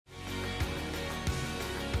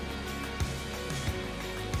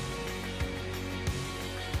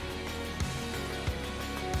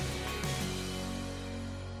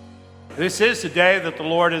This is the day that the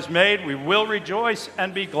Lord has made. We will rejoice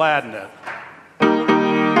and be glad in it.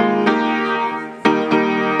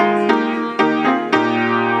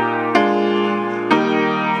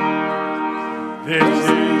 This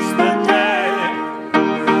is the day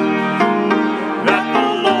that the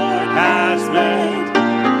Lord has made.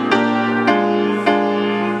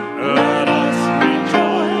 Let us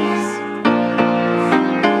rejoice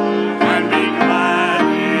and be glad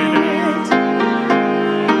in it.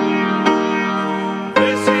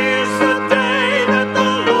 This is the day that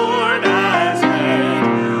the Lord has made.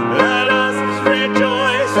 Let us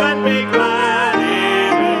rejoice and be glad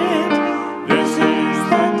in it. This is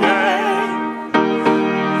the day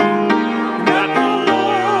that the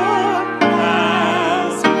Lord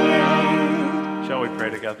has made. Shall we pray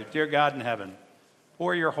together? Dear God in heaven,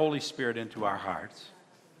 pour your Holy Spirit into our hearts.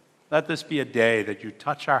 Let this be a day that you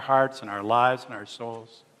touch our hearts and our lives and our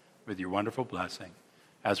souls with your wonderful blessing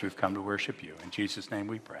as we've come to worship you. In Jesus' name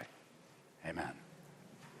we pray. Amen.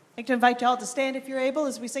 I'd like to invite you all to stand if you're able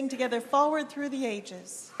as we sing together Forward Through the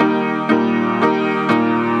Ages.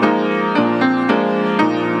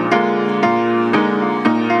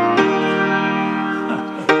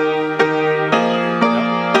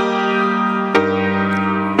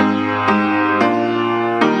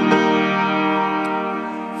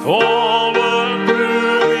 Forward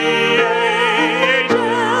through the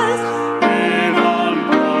ages in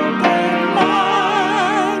unbroken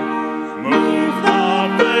line, move the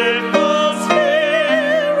faithful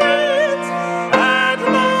spirits at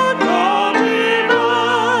the call divine.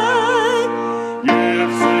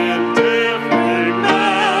 Gifts in differing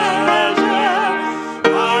measure,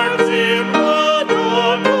 hearts in one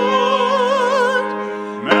accord,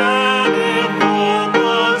 manifold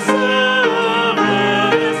the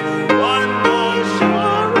service, one most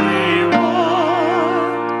sure reward.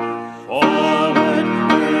 Forward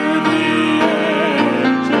through the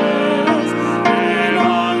ages in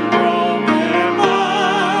unbroken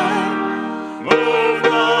line, move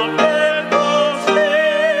the faithful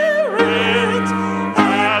spirits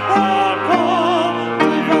at the call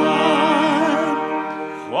divine.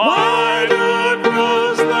 Wider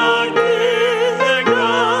grows the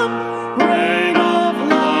kingdom, reign of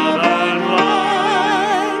love and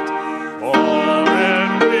light.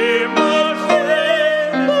 Forward we must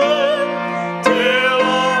labor till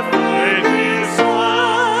our faith is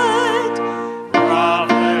sight.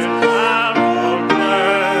 Prophets have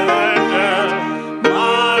proclaimed it,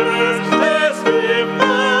 martyrs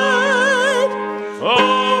testified.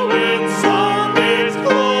 Oh, in song is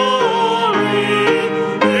glory,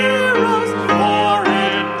 heroes for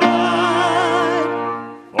it died.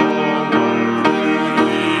 Forward through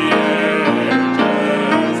the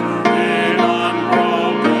ages in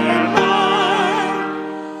unbroken line,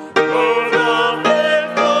 move the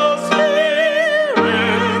faithful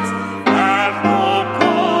spirits at the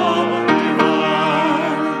call divine.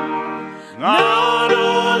 Not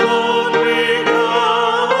alone we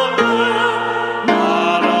conquer,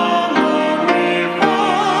 not alone we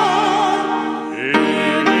fall.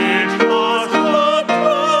 In each loss the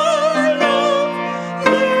triumph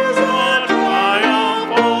is a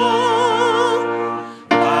triumph all.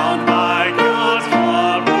 Bound by God's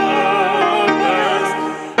purpose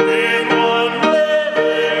in one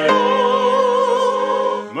living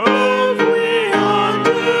whole, move we on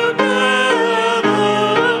together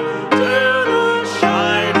to the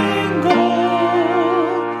shining goal.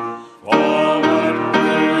 Forward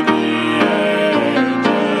through the ages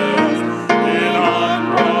in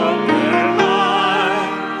unbroken line,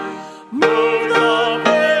 move the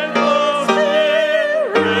faithful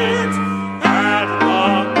spirits at the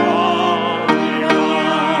call divine.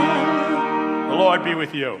 The Lord be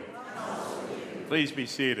with you. Please be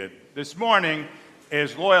seated. This morning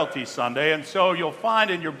is Loyalty Sunday, and so you'll find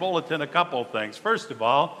in your bulletin a couple of things. First of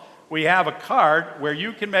all, we have a card where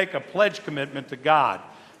you can make a pledge commitment to God.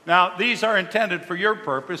 Now, these are intended for your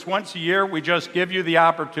purpose. Once a year, we just give you the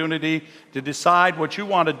opportunity to decide what you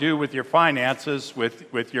want to do with your finances,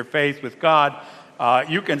 with your faith with God.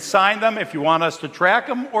 You can sign them if you want us to track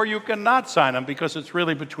them, or you can not sign them because it's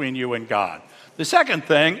really between you and God. The second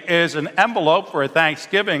thing is an envelope for a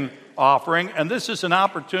Thanksgiving offering, and this is an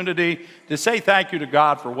opportunity to say thank you to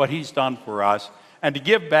God for what He's done for us and to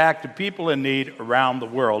give back to people in need around the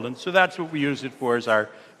world. And so that's what we use it for, is our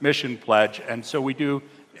mission pledge. And so we do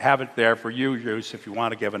have it there for you use if you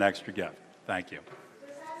want to give an extra gift. Thank you.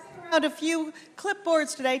 We're passing Out a few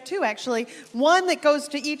clipboards today, two actually. One that goes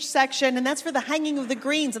to each section, and that's for the hanging of the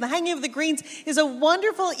greens. And the hanging of the greens is a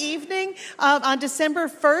wonderful evening on December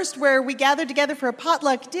 1st where we gather together for a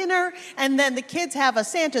potluck dinner, and then the kids have a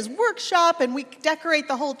Santa's workshop, and we decorate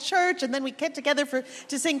the whole church, and then we get together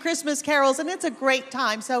to sing Christmas carols, and it's a great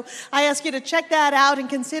time. So I ask you to check that out and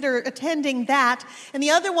consider attending that. And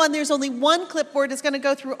the other one, there's only one clipboard. It's going to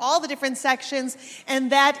go through all the different sections, and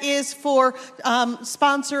that is for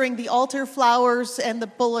sponsoring the altar flowers and the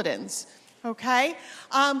bulletins, okay?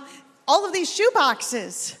 All of these shoe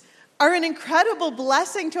boxes are an incredible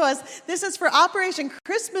blessing to us. This is for Operation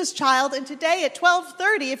Christmas Child, and today at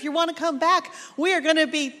 12:30, if you want to come back, we are going to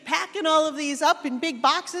be packing all of these up in big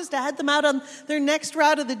boxes to head them out on their next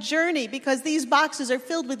route of the journey, because these boxes are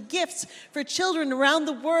filled with gifts for children around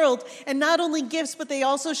the world, and not only gifts, but they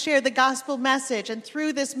also share the gospel message, and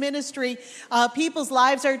through this ministry, people's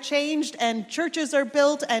lives are changed, and churches are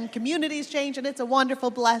built, and communities change, and it's a wonderful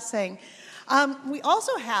blessing. We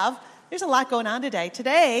also have There's a lot going on today.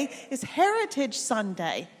 Today is Heritage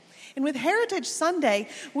Sunday. And with Heritage Sunday,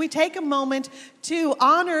 we take a moment to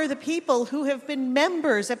honor the people who have been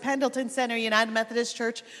members at Pendleton Center United Methodist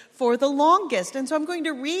Church for the longest. And so I'm going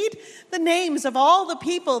to read the names of all the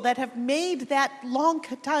people that have made that long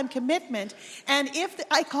time commitment. And if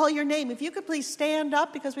I call your name, if you could please stand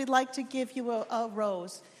up, because we'd like to give you a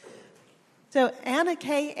rose. So Anna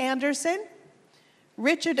K. Anderson,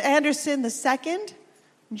 Richard Anderson II,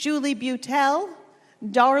 Julie Butel,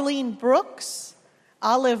 Darlene Brooks,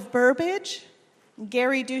 Olive Burbage,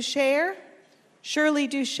 Gary Ducher, Shirley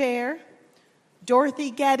Ducher, Dorothy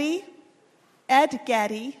Getty, Ed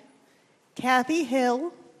Getty, Kathy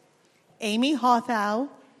Hill, Amy Hothow,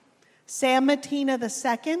 Sam Matina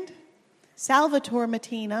II, Salvatore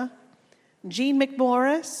Matina, Jean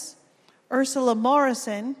McMorris, Ursula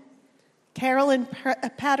Morrison, Carolyn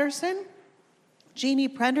Patterson, Jeannie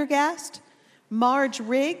Prendergast, Marge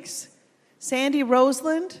Riggs, Sandy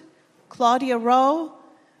Roseland, Claudia Rowe,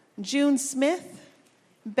 June Smith,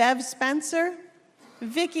 Bev Spencer,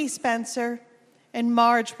 Vicki Spencer, and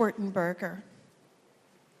Marge Wurtenberger.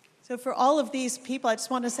 So for all of these people, I just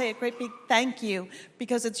want to say a great big thank you,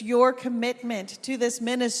 because it's your commitment to this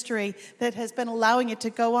ministry that has been allowing it to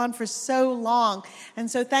go on for so long. And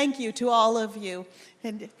so thank you to all of you.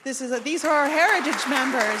 And these are our heritage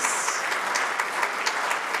members.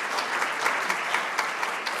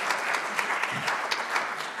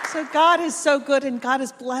 So God is so good, and God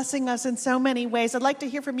is blessing us in so many ways. I'd like to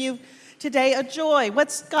hear from you today. A joy.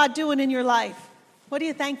 What's God doing in your life? What are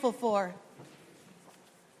you thankful for?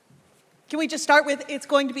 Can we just start with, it's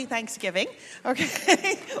going to be Thanksgiving,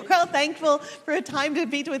 okay? We're all thankful for a time to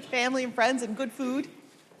be with family and friends and good food.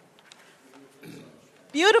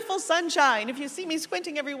 Beautiful sunshine. If you see me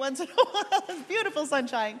squinting every once in a while, it's beautiful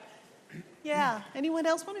sunshine. Yeah. Anyone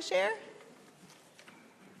else want to share?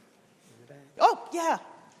 Oh, yeah.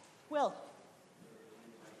 Will.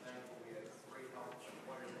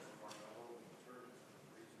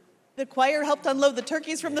 The choir helped unload the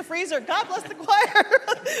turkeys from the freezer. God bless the choir.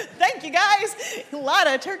 Thank you, guys. A lot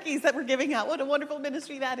of turkeys that we're giving out. What a wonderful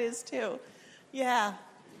ministry that is, too. Yeah.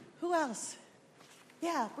 Who else?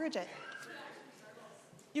 Yeah, Bridget.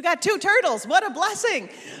 You got 2 turtles. What a blessing.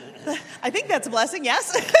 I think that's a blessing,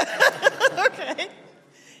 yes? Okay.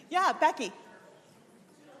 Yeah, Becky.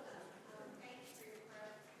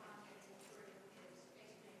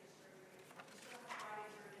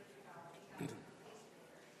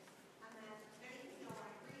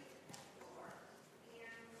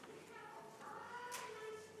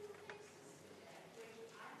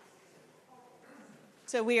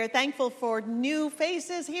 So we are thankful for new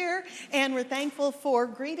faces here, and we're thankful for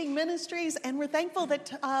greeting ministries, and we're thankful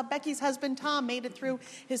that Becky's husband, Tom, made it through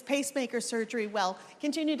his pacemaker surgery well.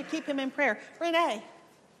 Continue to keep him in prayer. Renee. I'm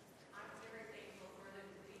very thankful for the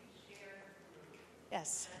grief share.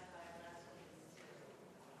 Yes.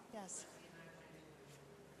 Yes.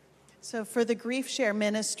 So for the Grief Share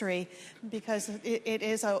ministry, because it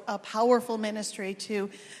is a powerful ministry to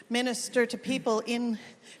minister to people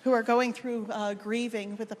who are going through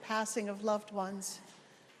grieving with the passing of loved ones.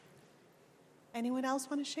 Anyone else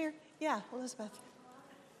want to share? Yeah, Elizabeth.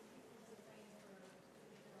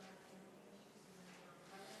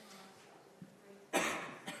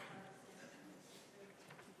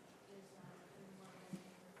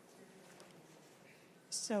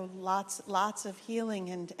 So lots of healing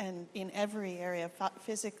and in every area,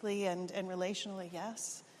 physically and relationally,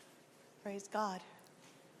 yes. Praise God.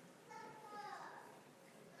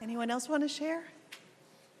 Anyone else want to share?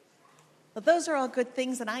 Well, those are all good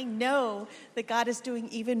things, and I know that God is doing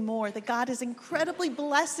even more, that God is incredibly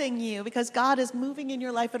blessing you because God is moving in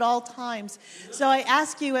your life at all times. So I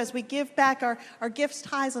ask you, as we give back our gifts,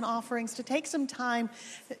 tithes, and offerings, to take some time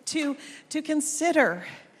to consider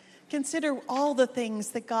all the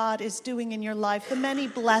things that God is doing in your life, the many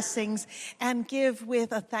blessings, and give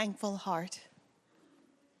with a thankful heart.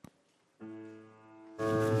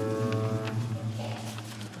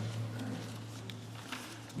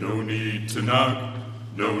 No need to knock,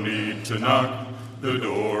 no need to knock. The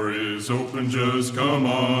door is open, just come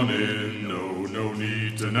on in. No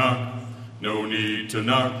need to knock, no need to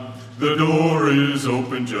knock. The door is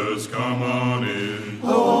open, just come on in.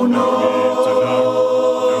 Oh no,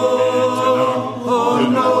 no need to knock, no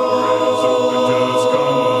need to knock. The door is open, just come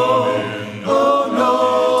on in. No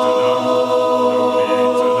need to knock, no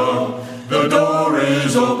need to knock. The door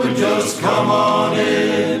is open, just come on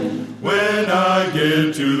in. When I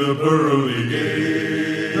get to the pearly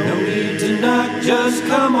gate, no need to knock, just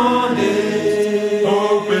come on in.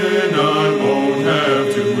 Open, I won't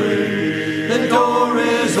have to wait. The door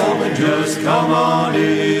is open, just come on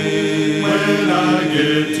in. When I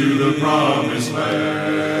get to the promised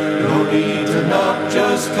land, no need to knock,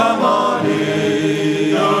 just come on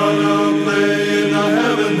in. Gonna play in the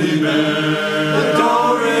heavenly band. The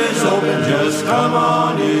door is open, just come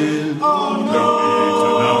on in. Oh no.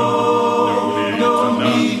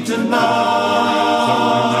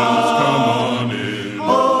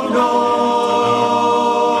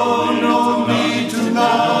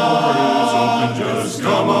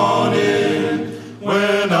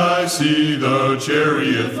 See the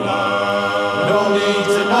chariot fly. No need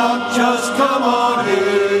to knock, just come on in.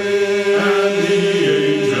 And the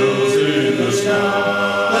angels in the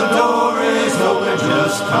sky. The door is open,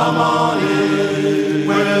 just come on in.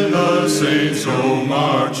 When the saints go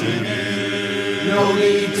marching in. No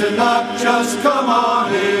need to knock, just come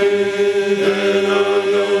on in. And I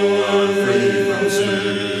know I'm free from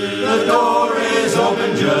sin. The door is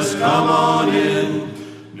open, just come on in.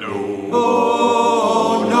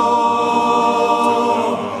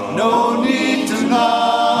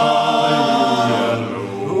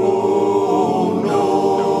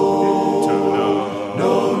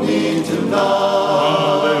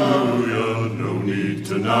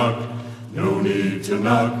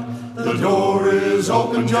 The door is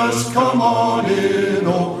open, just come on in.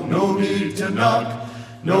 Oh, no need to knock,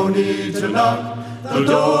 no need to knock. The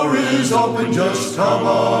door is open, just come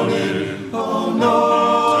on in. Oh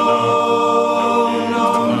no,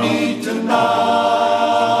 no need to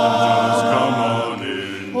knock. Just come on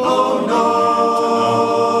in. Oh no,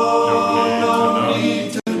 no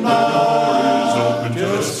need to knock.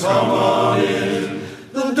 Just come on in.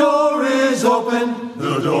 The door is open.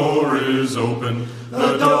 The door is open.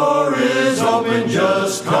 The door is open,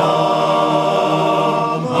 just come on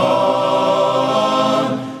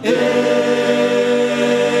in.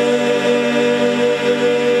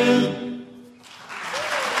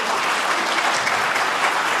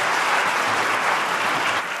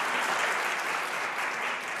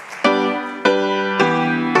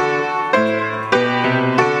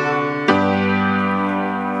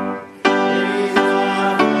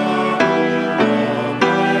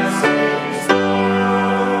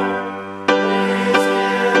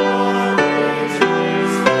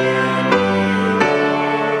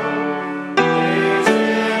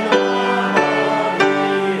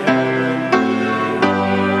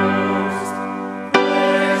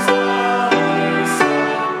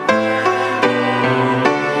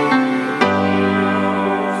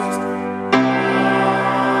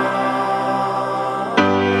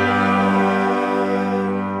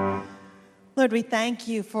 Lord, we thank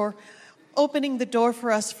you for opening the door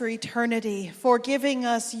for us for eternity, for giving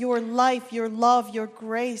us your life, your love, your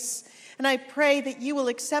grace. And I pray that you will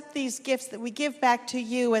accept these gifts that we give back to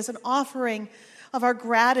you as an offering of our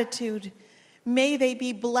gratitude. May they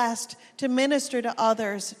be blessed to minister to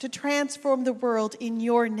others, to transform the world in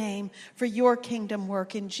your name, for your kingdom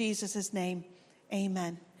work. In Jesus' name,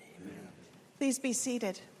 amen. Amen. Please be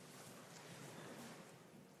seated.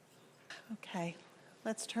 Okay.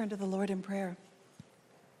 Let's turn to the Lord in prayer.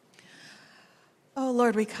 Oh,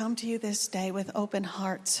 Lord, we come to you this day with open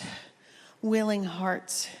hearts, willing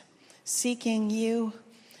hearts, seeking you,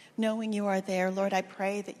 knowing you are there. Lord, I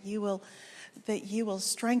pray that you will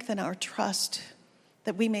strengthen our trust,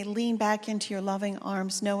 that we may lean back into your loving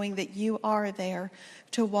arms, knowing that you are there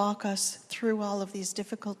to walk us through all of these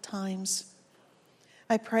difficult times.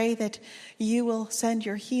 I pray that you will send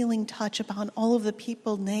your healing touch upon all of the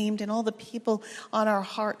people named and all the people on our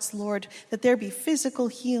hearts, Lord, that there be physical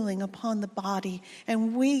healing upon the body.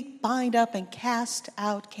 And we bind up and cast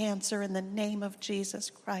out cancer in the name of Jesus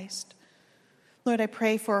Christ. Lord, I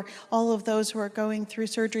pray for all of those who are going through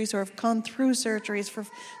surgeries or have gone through surgeries for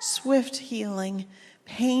swift healing,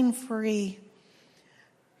 pain-free.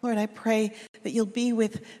 Lord, I pray that you'll be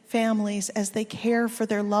with families as they care for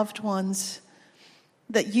their loved ones,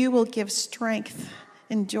 that you will give strength,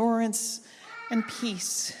 endurance, and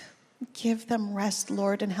peace. Give them rest,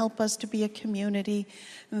 Lord, and help us to be a community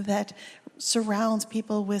that surrounds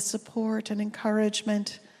people with support and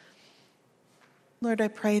encouragement. Lord, I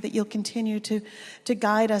pray that you'll continue to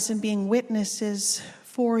guide us in being witnesses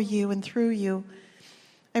for you and through you.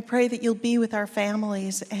 I pray that you'll be with our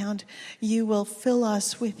families and you will fill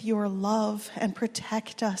us with your love and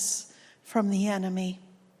protect us from the enemy.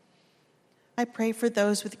 I pray for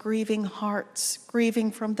those with grieving hearts,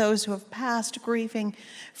 grieving from those who have passed, grieving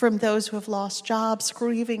from those who have lost jobs,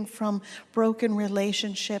 grieving from broken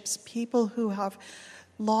relationships, people who have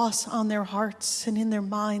loss on their hearts and in their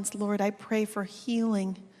minds. Lord, I pray for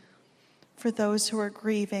healing for those who are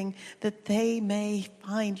grieving, that they may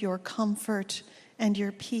find your comfort and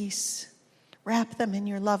your peace. Wrap them in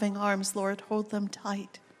your loving arms, Lord. Hold them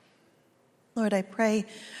tight. Lord, I pray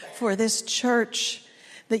for this church,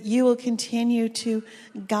 that you will continue to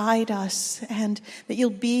guide us and that you'll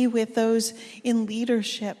be with those in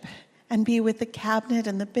leadership and be with the cabinet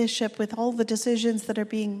and the bishop with all the decisions that are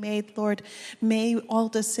being made, Lord. May all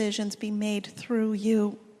decisions be made through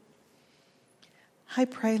you. I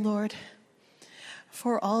pray, Lord,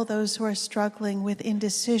 for all those who are struggling with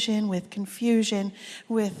indecision, with confusion,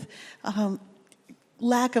 with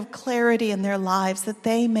lack of clarity in their lives, that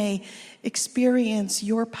they may experience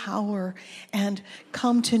your power and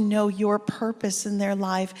come to know your purpose in their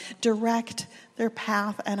life. Direct their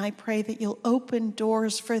path, and I pray that you'll open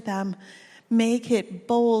doors for them. Make it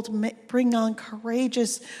bold, bring on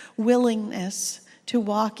courageous willingness to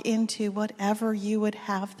walk into whatever you would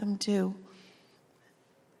have them do.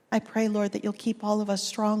 I pray, Lord, that you'll keep all of us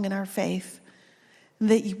strong in our faith,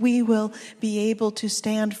 that we will be able to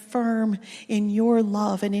stand firm in your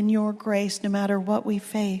love and in your grace no matter what we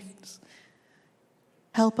face.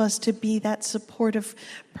 Help us to be that supportive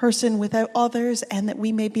person with others, and that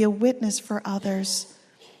we may be a witness for others,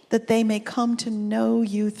 that they may come to know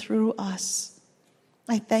you through us.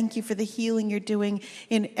 I thank you for the healing you're doing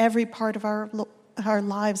in every part of our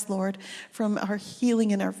lives, Lord, from our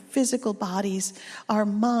healing in our physical bodies, our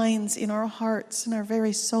minds, in our hearts, in our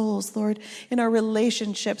very souls, Lord, in our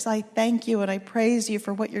relationships. I thank you and I praise you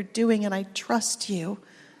for what you're doing, and I trust you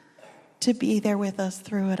to be there with us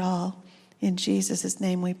through it all. In Jesus'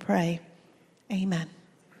 name we pray. Amen.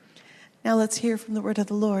 Now let's hear from the word of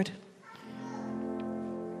the Lord.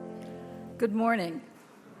 Good morning.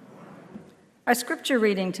 Our scripture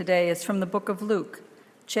reading today is from the book of Luke,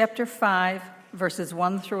 chapter 5, verses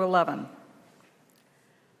 1 through 11.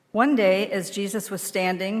 One day, as Jesus was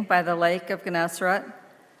standing by the lake of Gennesaret,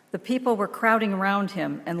 the people were crowding around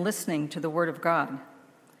him and listening to the word of God.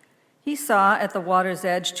 He saw at the water's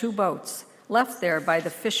edge 2 boats, left there by the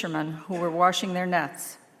fishermen who were washing their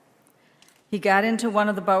nets. He got into one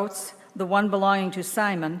of the boats, the one belonging to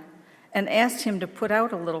Simon, and asked him to put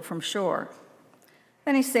out a little from shore.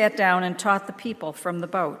 Then he sat down and taught the people from the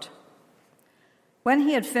boat. When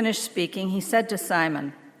he had finished speaking, he said to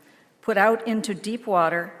Simon, "Put out into deep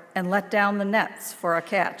water and let down the nets for a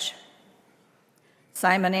catch."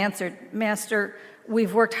 Simon answered, "Master,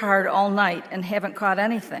 we've worked hard all night and haven't caught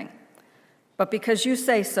anything. But because you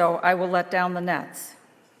say so, I will let down the nets."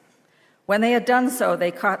 When they had done so,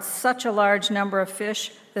 they caught such a large number of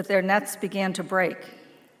fish that their nets began to break.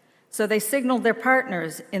 So they signaled their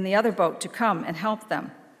partners in the other boat to come and help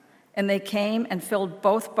them. And they came and filled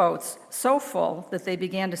both boats so full that they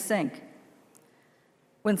began to sink.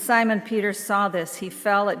 When Simon Peter saw this, he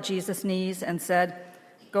fell at Jesus' knees and said,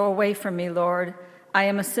 "Go away from me, Lord. I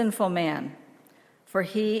am a sinful man." For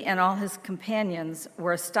he and all his companions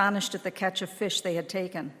were astonished at the catch of fish they had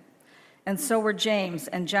taken. And so were James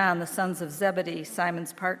and John, the sons of Zebedee,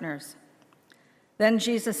 Simon's partners. Then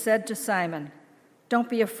Jesus said to Simon, "Don't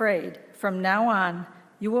be afraid. From now on,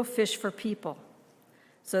 you will fish for people."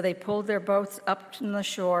 So they pulled their boats up from the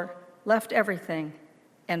shore, left everything,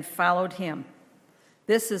 and followed him.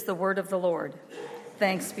 This is the word of the Lord.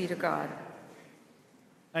 Thanks be to God.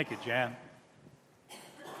 Thank you, Jan.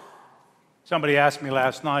 Somebody asked me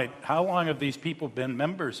last night, how long have these people been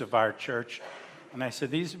members of our church? And I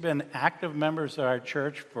said, these have been active members of our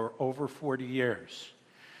church for over 40 years.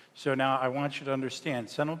 So now I want you to understand,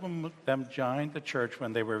 some of them joined the church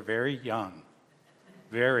when they were very young.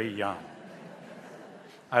 Very young.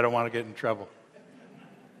 I don't want to get in trouble.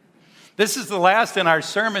 This is the last in our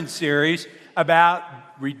sermon series about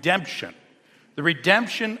redemption. The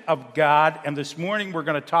redemption of God. And this morning we're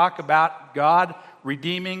going to talk about God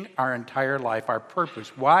redeeming our entire life, our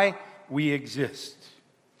purpose, why we exist.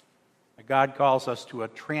 God calls us to a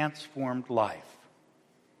transformed life.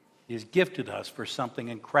 He has gifted us for something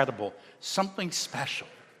incredible, something special.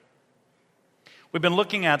 We've been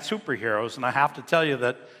looking at superheroes, and I have to tell you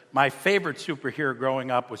that my favorite superhero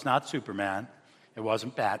growing up was not Superman. It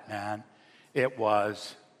wasn't Batman. It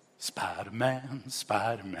was Spider-Man.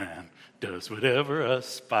 Spider-Man does whatever a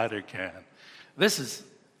spider can. This is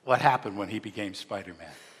what happened when he became Spider-Man.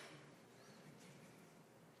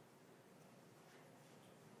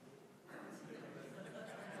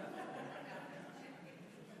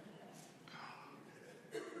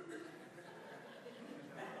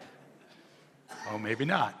 Oh, maybe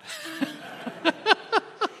not.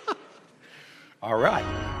 All right.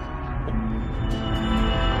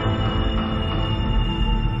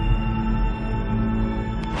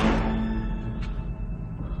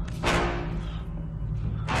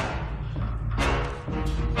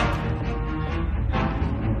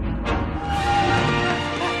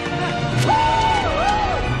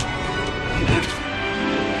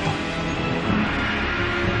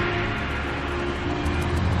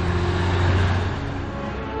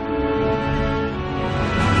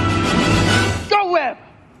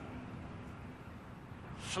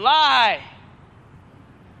 Fly.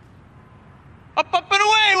 Up, up, and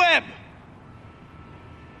away, Web.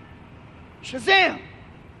 Shazam.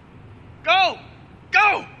 Go.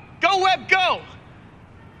 Go. Go, Web, go.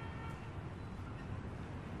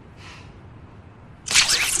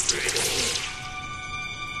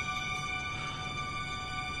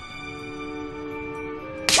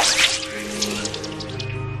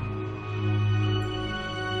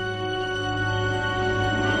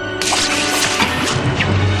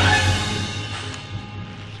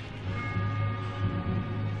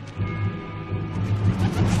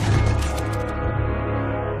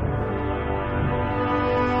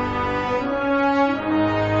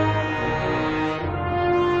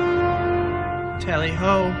 Tally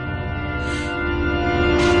ho.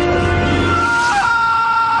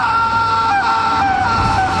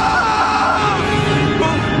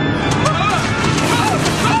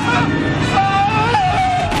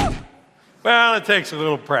 Well, it takes a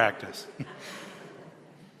little practice.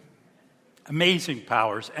 Amazing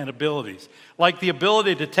powers and abilities, like the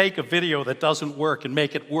ability to take a video that doesn't work and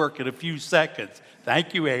make it work in a few seconds.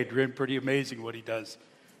 Thank you, Adrian. Pretty amazing what he does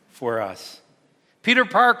for us. Peter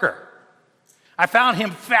Parker. I found him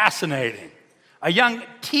fascinating. A young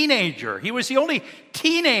teenager. He was the only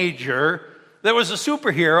teenager that was a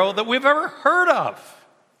superhero that we've ever heard of.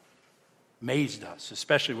 Amazed us,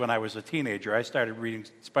 especially when I was a teenager. I started reading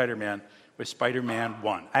Spider-Man with Spider-Man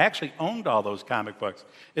 1. I actually owned all those comic books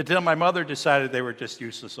until my mother decided they were just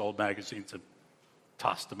useless old magazines and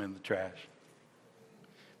tossed them in the trash.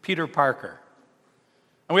 Peter Parker.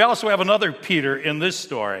 And we also have another Peter in this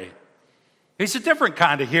story. He's a different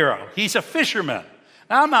kind of hero. He's a fisherman.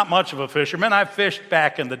 Now, I'm not much of a fisherman. I fished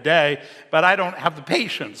back in the day, but I don't have the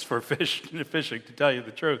patience for fishing, to tell you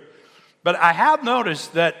the truth. But I have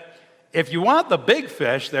noticed that if you want the big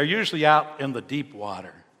fish, they're usually out in the deep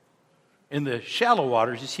water. In the shallow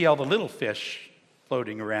waters, you see all the little fish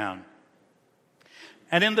floating around.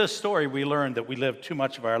 And in this story, we learn that we live too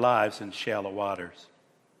much of our lives in shallow waters.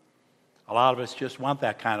 A lot of us just want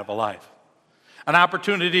that kind of a life. An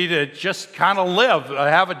opportunity to just kind of live,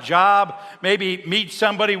 have a job, maybe meet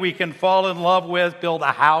somebody we can fall in love with, build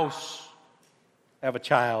a house, have a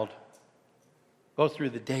child, go through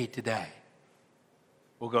the day to day.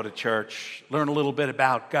 We'll go to church, learn a little bit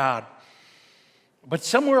about God. But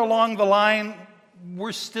somewhere along the line,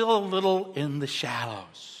 we're still a little in the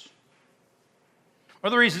shallows. One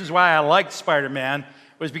of the reasons why I liked Spider-Man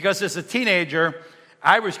was because as a teenager,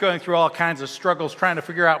 I was going through all kinds of struggles trying to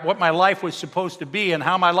figure out what my life was supposed to be and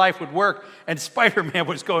how my life would work, and Spider-Man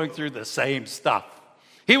was going through the same stuff.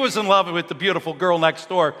 He was in love with the beautiful girl next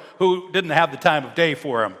door who didn't have the time of day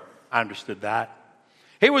for him. I understood that.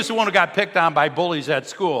 He was the one who got picked on by bullies at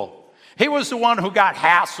school. He was the one who got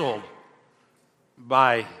hassled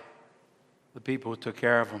by the people who took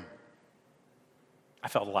care of him. I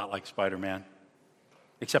felt a lot like Spider-Man,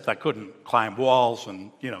 except I couldn't climb walls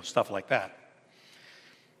and, stuff like that.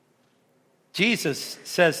 Jesus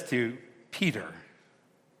says to Peter,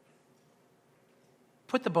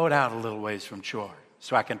 put the boat out a little ways from shore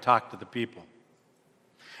so I can talk to the people.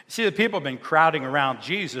 See, the people have been crowding around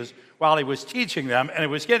Jesus while he was teaching them, and it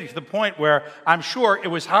was getting to the point where I'm sure it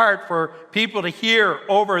was hard for people to hear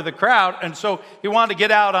over the crowd, and so he wanted to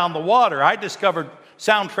get out on the water. I discovered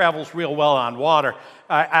sound travels real well on water.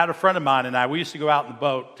 I had a friend of mine and we used to go out in the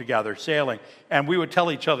boat together, sailing, and we would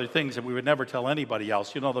tell each other things that we would never tell anybody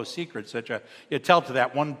else. You know, those secrets that you tell to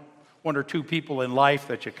that one or two people in life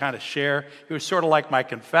that you kind of share. He was sort of like my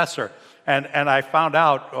confessor. And I found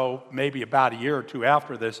out, maybe about a year or two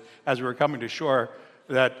after this, as we were coming to shore,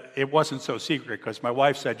 that it wasn't so secret, because my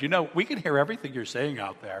wife said, we can hear everything you're saying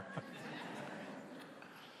out there.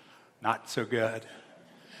 Not so good.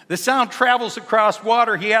 The sound travels across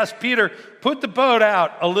water. He asked Peter, put the boat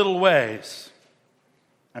out a little ways.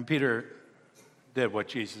 And Peter did what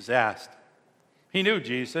Jesus asked. He knew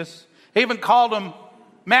Jesus. He even called him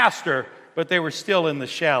Master, but they were still in the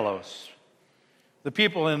shallows. The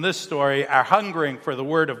people in this story are hungering for the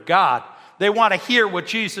word of God. They want to hear what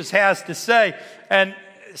Jesus has to say. And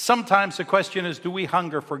sometimes the question is, do we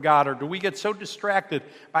hunger for God, or do we get so distracted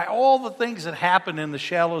by all the things that happen in the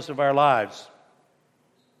shallows of our lives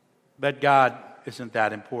that God isn't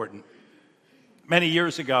that important? Many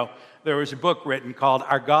years ago, there was a book written called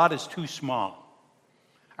Our God is Too Small.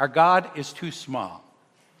 Our God is too small.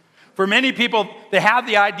 For many people, they have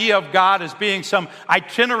the idea of God as being some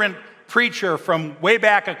itinerant preacher from way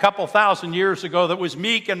back a couple thousand years ago that was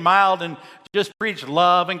meek and mild and just preached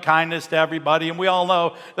love and kindness to everybody. And we all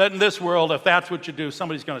know that in this world, if that's what you do,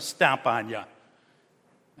 somebody's going to stomp on you.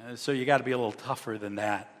 So you got to be a little tougher than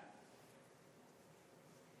that.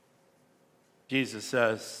 Jesus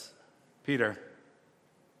says, Peter,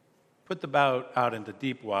 put the boat out into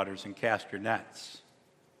deep waters and cast your nets.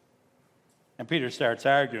 And Peter starts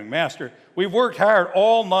arguing, Master, we've worked hard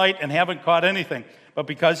all night and haven't caught anything. But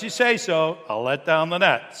because you say so, I'll let down the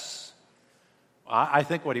nets. I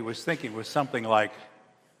think what he was thinking was something like,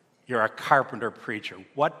 you're a carpenter preacher.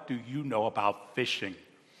 What do you know about fishing?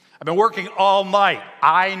 I've been working all night.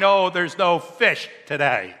 I know there's no fish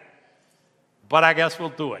today. But I guess we'll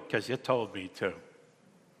do it because you told me to.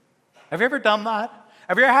 Have you ever done that?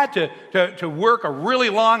 Have you ever had to work a really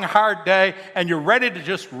long, hard day, and you're ready to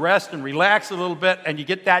just rest and relax a little bit, and you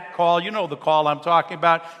get that call? You know the call I'm talking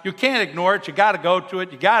about. You can't ignore it. You got to go to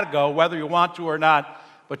it. You got to go, whether you want to or not,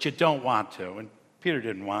 but you don't want to. And Peter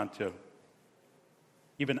didn't want to.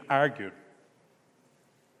 He even argued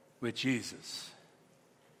with Jesus.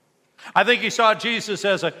 I think he saw Jesus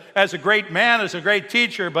as a great man, as a great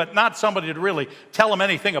teacher, but not somebody to really tell him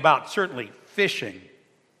anything about, certainly, fishing.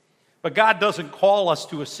 But God doesn't call us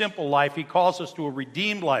to a simple life. He calls us to a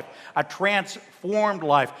redeemed life, a transformed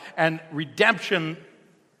life, and redemption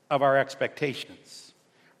of our expectations.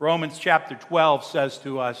 Romans chapter 12 says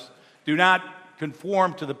to us, do not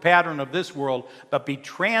conform to the pattern of this world, but be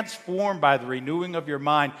transformed by the renewing of your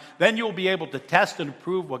mind. Then you'll be able to test and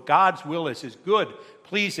approve what God's will is, his good,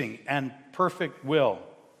 pleasing, and perfect will.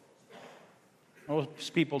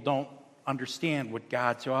 Most people don't understand what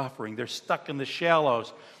God's offering. They're stuck in the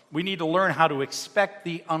shallows. We need to learn how to expect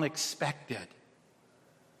the unexpected.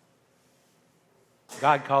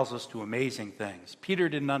 God calls us to amazing things. Peter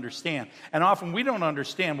didn't understand. And often we don't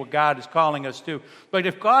understand what God is calling us to. But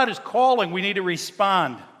if God is calling, we need to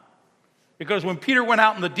respond. Because when Peter went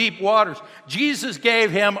out in the deep waters, Jesus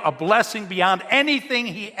gave him a blessing beyond anything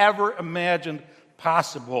he ever imagined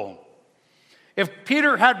possible. If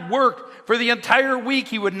Peter had worked for the entire week,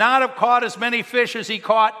 he would not have caught as many fish as he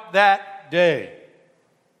caught that day.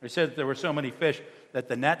 They said that there were so many fish that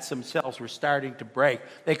the nets themselves were starting to break.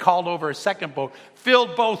 They called over a second boat,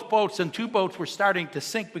 filled both boats, and two boats were starting to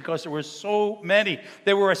sink because there were so many.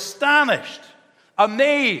 They were astonished,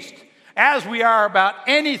 amazed, as we are about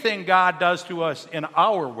anything God does to us in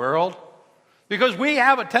our world, because we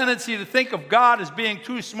have a tendency to think of God as being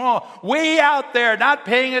too small, way out there, not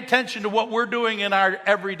paying attention to what we're doing in our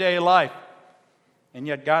everyday life. And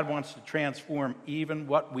yet God wants to transform even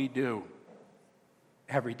what we do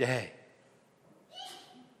every day.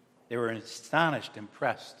 They were astonished,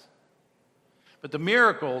 impressed. But the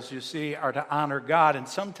miracles, you see, are to honor God, and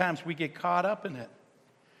sometimes we get caught up in it.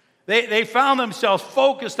 They found themselves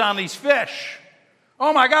focused on these fish.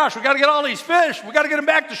 Oh my gosh, we got to get all these fish. We got to get them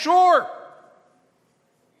back to shore.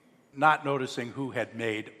 Not noticing who had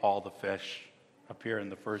made all the fish appear in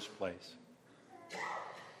the first place.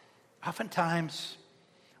 Oftentimes,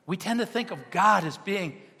 we tend to think of God as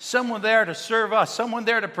being someone there to serve us, someone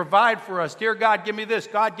there to provide for us. Dear God, give me this.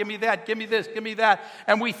 God, give me that. Give me this. Give me that.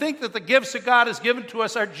 And we think that the gifts that God has given to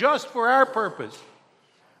us are just for our purpose.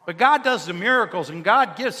 But God does the miracles, and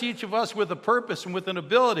God gives each of us with a purpose and with an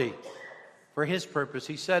ability for his purpose.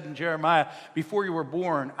 He said in Jeremiah, before you were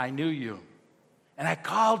born, I knew you. and I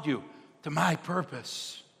called you to my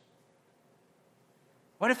purpose.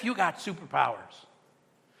 What if you got superpowers?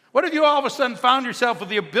 What if you all of a sudden found yourself with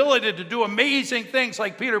the ability to do amazing things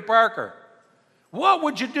like Peter Parker? What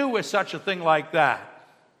would you do with such a thing like that?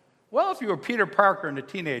 Well, if you were Peter Parker and a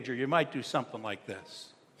teenager, you might do something like this.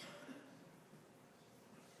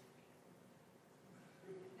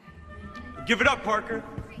 Give it up, Parker.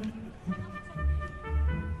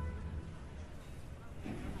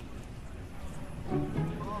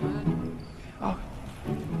 Oh.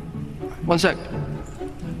 One sec.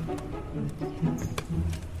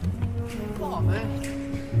 Come on, man.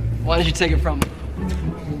 Why did you take it from me?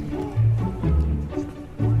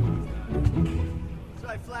 So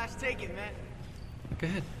I Flash, take it, man. Go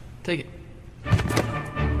ahead. Take it.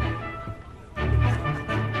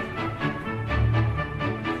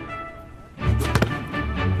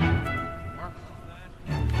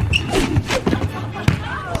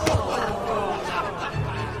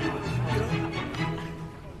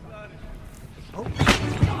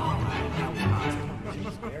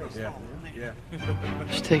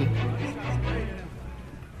 Just take it.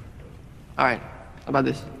 All right. How about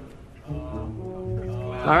this?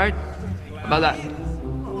 All right. How about that? Come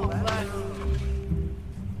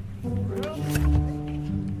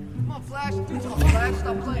on, Flash. Do something, Flash.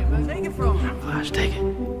 Stop playing, man. Take it from him. Flash, take it.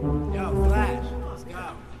 Yo, Flash. Let's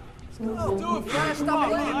go. Let's go. Do it, Flash. Stop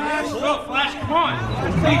playing, man. Let's go, Flash. Come on.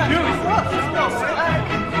 What are you doing?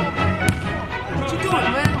 What you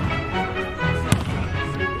doing, man?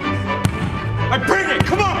 I bring it.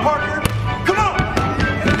 Come on, Parker. Come on.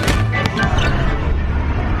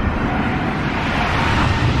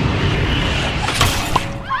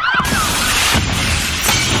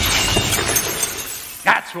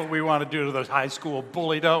 That's what we want to do to those high school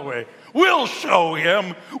bully, don't we? We'll show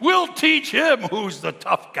him. We'll teach him who's the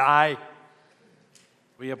tough guy.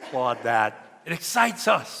 We applaud that. It excites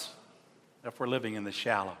us if we're living in the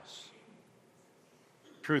shallows.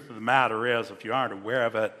 Truth of the matter is, if you aren't aware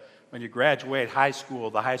of it, when you graduate high school,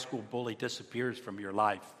 the high school bully disappears from your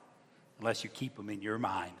life unless you keep him in your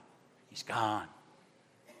mind. He's gone.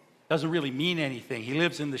 Doesn't really mean anything. He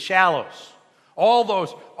lives in the shallows. All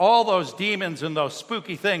those demons and those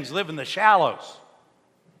spooky things live in the shallows.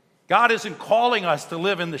 God isn't calling us to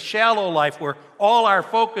live in the shallow life where all our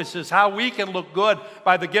focus is how we can look good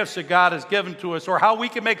by the gifts that God has given to us or how we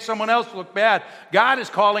can make someone else look bad. God is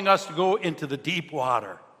calling us to go into the deep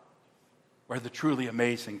water where the truly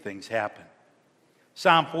amazing things happen.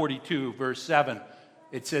 Psalm 42, verse 7,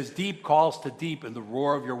 it says, "Deep calls to deep, and the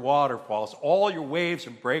roar of your waterfalls. All your waves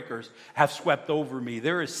and breakers have swept over me."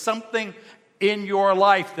 There is something in your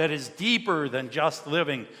life that is deeper than just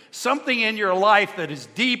living. Something in your life that is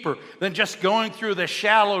deeper than just going through the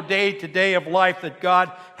shallow day-to-day of life that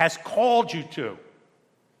God has called you to.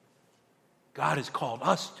 God has called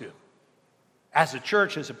us to. As a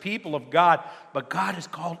church, as a people of God, but God has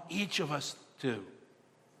called each of us to.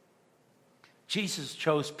 Jesus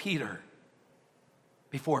chose Peter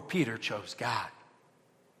before Peter chose God.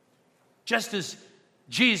 Just as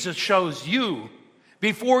Jesus chose you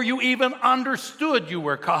before you even understood you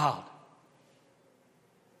were called.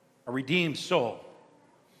 A redeemed soul,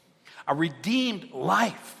 a redeemed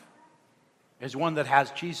life is one that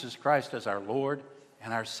has Jesus Christ as our Lord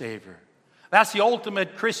and our Savior. That's the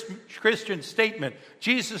ultimate Christian statement.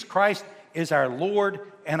 Jesus Christ is our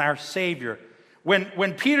Lord and our Savior.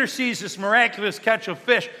 When Peter sees this miraculous catch of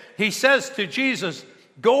fish, he says to Jesus,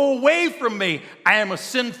 "Go away from me, I am a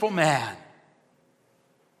sinful man."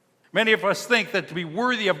 Many of us think that to be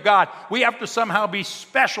worthy of God, we have to somehow be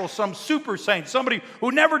special, some super saint, somebody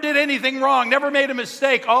who never did anything wrong, never made a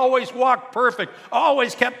mistake, always walked perfect,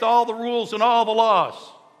 always kept all the rules and all the laws.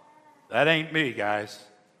 That ain't me, guys.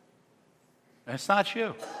 It's not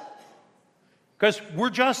you. Because we're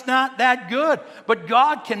just not that good. But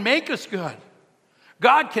God can make us good.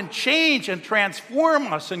 God can change and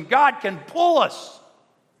transform us, and God can pull us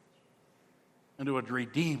into a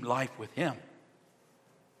redeemed life with Him.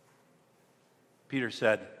 Peter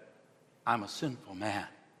said, "I'm a sinful man."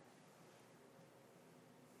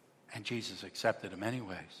 And Jesus accepted him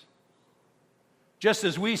anyways. Just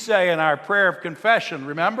as we say in our prayer of confession,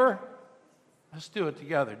 remember? Let's do it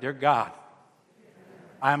together. Dear God,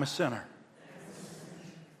 I am a sinner.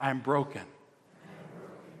 I am broken.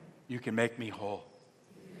 You can make me whole.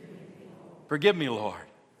 Forgive me, Lord.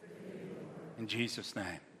 In Jesus'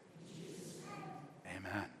 name.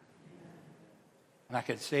 Amen. And I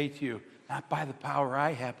could say to you, not by the power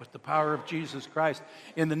I have, but the power of Jesus Christ.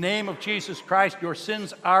 In the name of Jesus Christ, your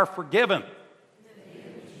sins are forgiven.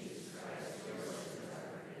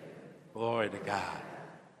 Glory to God.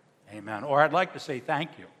 Amen. Or I'd like to say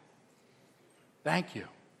thank you. Thank you.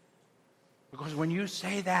 Because when you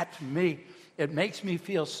say that to me, it makes me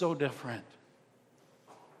feel so different.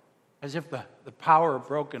 As if the power of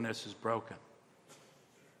brokenness is broken.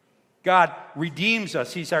 God redeems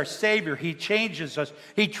us. He's our Savior. He changes us.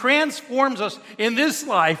 He transforms us in this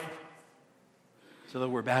life so that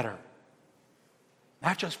we're better.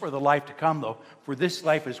 Not just for the life to come, though, for this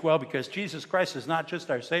life as well, because Jesus Christ is not just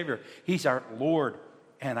our Savior. He's our Lord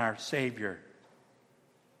and our Savior.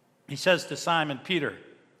 He says to Simon Peter,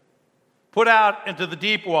 put out into the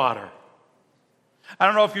deep water. I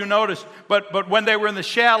don't know if you noticed, but when they were in the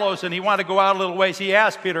shallows and he wanted to go out a little ways, he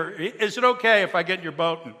asked Peter, is it okay if I get in your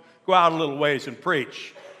boat and go out a little ways and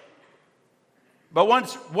preach? But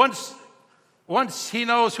once he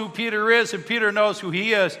knows who Peter is and Peter knows who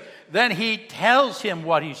he is, then he tells him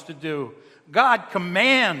what he's to do. God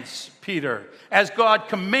commands Peter, as God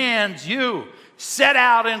commands you, set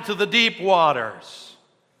out into the deep waters.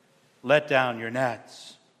 Let down your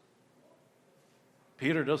nets.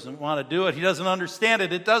 Peter doesn't want to do it. He doesn't understand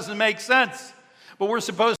it. It doesn't make sense. But we're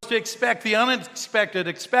supposed to expect the unexpected,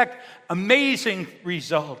 expect amazing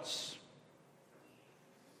results.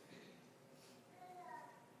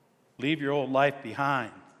 Leave your old life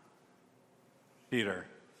behind, Peter.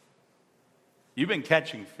 You've been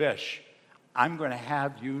catching fish. I'm going to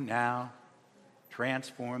have you now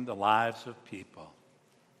transform the lives of people.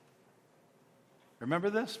 Remember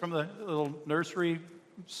this from the little nursery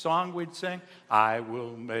song we'd sing? I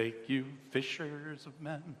will make you fishers of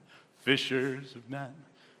men, fishers of men,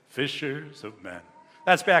 fishers of men.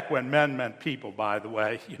 That's back when men meant people, by the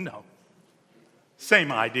way, you know.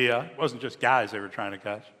 Same idea. It wasn't just guys they were trying to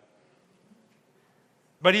catch.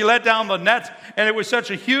 But he let down the nets, and it was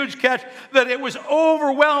such a huge catch that it was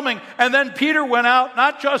overwhelming. And then Peter went out,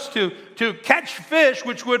 not just to catch fish,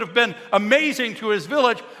 which would have been amazing to his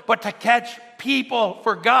village, but to catch people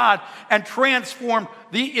for God and transform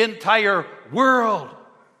the entire world.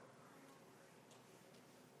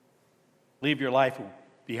 Leave your life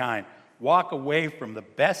behind. Walk away from the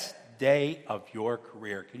best day of your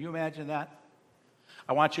career. Can you imagine that?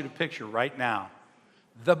 I want you to picture right now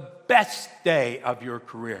the best day of your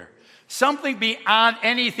career. Something beyond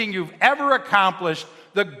anything you've ever accomplished.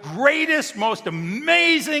 The greatest, most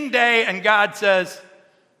amazing day. And God says,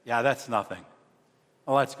 yeah, that's nothing.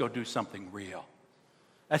 Well, let's go do something real.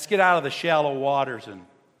 Let's get out of the shallow waters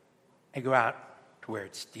and go out to where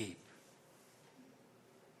it's deep.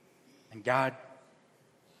 And God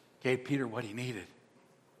gave Peter what he needed.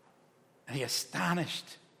 And he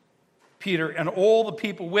astonished Peter and all the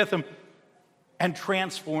people with him and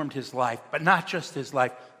transformed his life. But not just his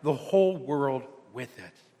life, the whole world with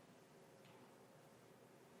it.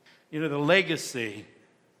 You know, the legacy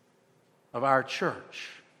of our church.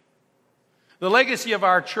 The legacy of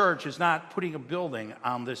our church is not putting a building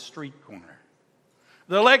on this street corner.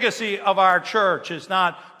 The legacy of our church is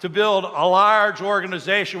not to build a large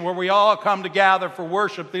organization where we all come together for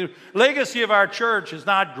worship. The legacy of our church is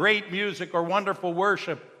not great music or wonderful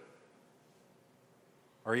worship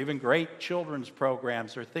or even great children's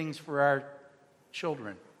programs or things for our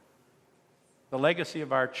children. The legacy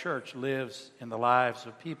of our church lives in the lives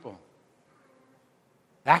of people.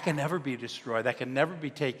 That can never be destroyed. That can never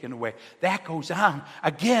be taken away. That goes on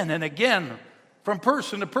again and again from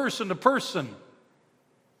person to person to person.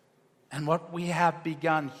 And what we have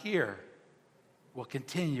begun here will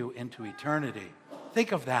continue into eternity.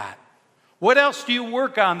 Think of that. What else do you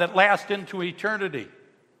work on that lasts into eternity?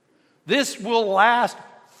 This will last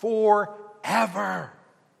forever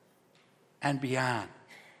and beyond.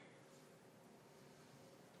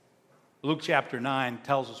 Luke chapter 9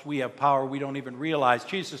 tells us we have power we don't even realize.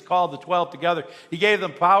 Jesus called the 12 together. He gave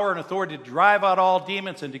them power and authority to drive out all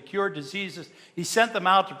demons and to cure diseases. He sent them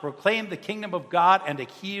out to proclaim the kingdom of God and to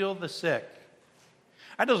heal the sick.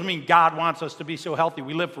 That doesn't mean God wants us to be so healthy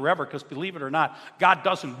we live forever, because believe it or not, God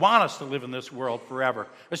doesn't want us to live in this world forever.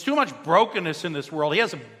 There's too much brokenness in this world. He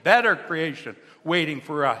has a better creation waiting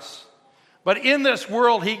for us. But in this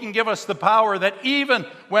world, he can give us the power that even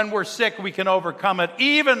when we're sick, we can overcome it.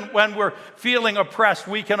 Even when we're feeling oppressed,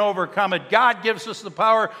 we can overcome it. God gives us the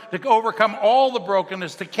power to overcome all the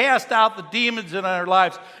brokenness, to cast out the demons in our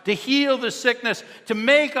lives, to heal the sickness, to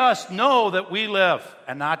make us know that we live,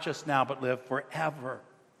 and not just now, but live forever.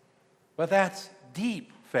 But that's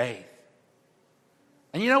deep faith.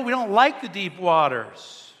 And you know, we don't like the deep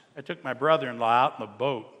waters. I took my brother-in-law out in the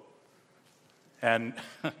boat, and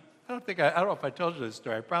I don't know if I told you this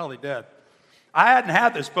story. I probably did. I hadn't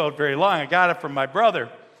had this boat very long. I got it from my brother.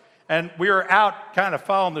 And we were out kind of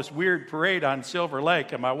following this weird parade on Silver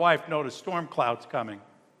Lake, and my wife noticed storm clouds coming.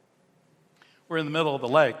 We're in the middle of the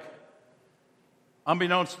lake.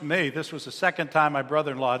 Unbeknownst to me, this was the second time my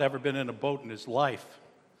brother-in-law had ever been in a boat in his life.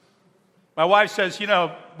 My wife says,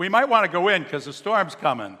 we might want to go in because the storm's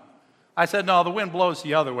coming. I said, no, the wind blows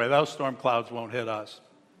the other way. Those storm clouds won't hit us.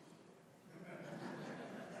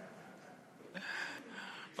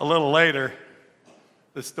 A little later,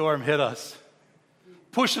 the storm hit us,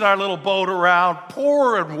 pushing our little boat around,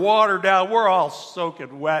 pouring water down. We're all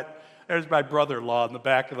soaking wet. There's my brother-in-law in the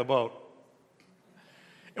back of the boat.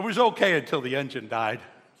 It was okay until the engine died.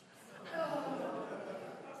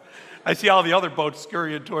 I see all the other boats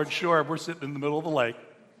scurrying toward shore, and we're sitting in the middle of the lake,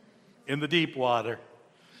 in the deep water.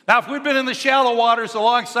 Now, if we'd been in the shallow waters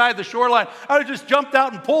alongside the shoreline, I would have just jumped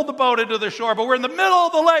out and pulled the boat into the shore, but we're in the middle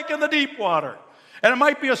of the lake in the deep water. And it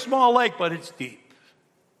might be a small lake, but it's deep.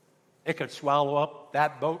 It could swallow up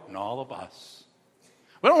that boat and all of us.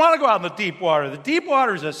 We don't want to go out in the deep water. The deep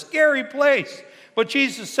water is a scary place. But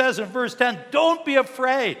Jesus says in verse 10, don't be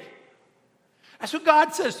afraid. That's what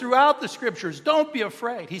God says throughout the scriptures. Don't be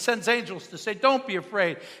afraid. He sends angels to say, don't be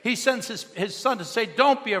afraid. He sends his son to say,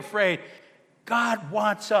 don't be afraid. God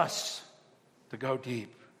wants us to go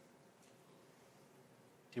deep.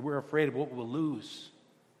 See, we're afraid of what we'll lose.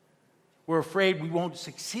 We're afraid we won't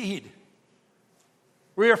succeed.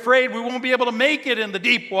 We're afraid we won't be able to make it in the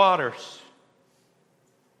deep waters.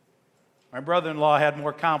 My brother-in-law had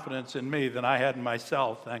more confidence in me than I had in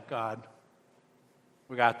myself, thank God.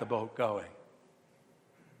 We got the boat going.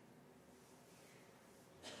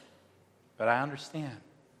 But I understand.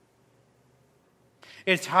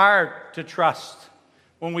 It's hard to trust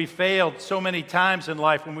when we failed so many times in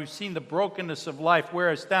life, when we've seen the brokenness of life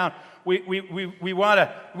wear us down. We want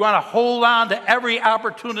to hold on to every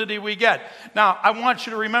opportunity we get. Now, I want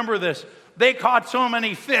you to remember this. They caught so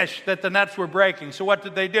many fish that the nets were breaking. So what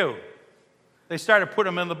did they do? They started to put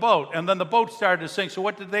them in the boat, and then the boat started to sink. So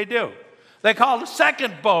what did they do? They called a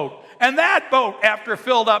second boat, and that boat, after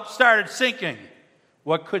filled up, started sinking.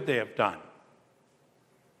 What could they have done?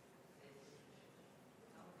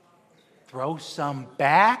 Throw some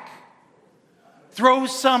back? Throw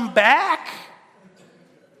some back?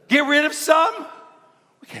 Get rid of some?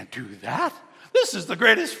 We can't do that. This is the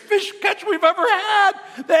greatest fish catch we've ever had.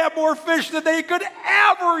 They have more fish than they could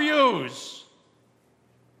ever use.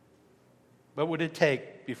 What would it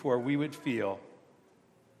take before we would feel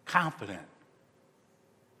confident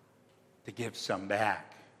to give some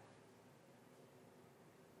back?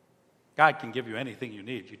 God can give you anything you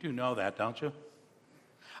need. You do know that, don't you?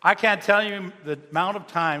 I can't tell you the amount of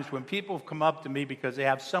times when people have come up to me because they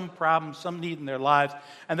have some problem, some need in their lives,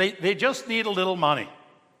 and they just need a little money.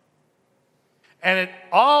 And it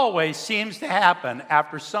always seems to happen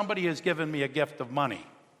after somebody has given me a gift of money.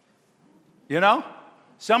 You know?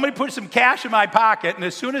 Somebody puts some cash in my pocket, and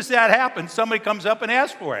as soon as that happens, somebody comes up and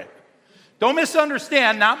asks for it. Don't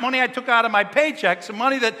misunderstand, not money I took out of my paycheck, some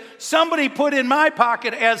money that somebody put in my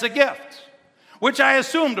pocket as a gift, which I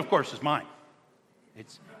assumed, of course, is mine.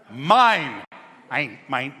 It's mine.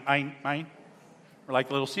 Mine. We're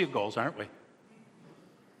like little seagulls, aren't we?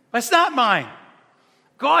 But it's not mine.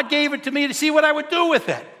 God gave it to me to see what I would do with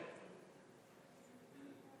it.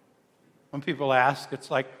 When people ask,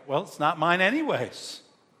 it's like, well, it's not mine anyways.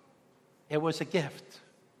 It was a gift.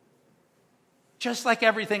 Just like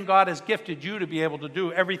everything God has gifted you to be able to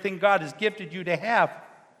do, everything God has gifted you to have,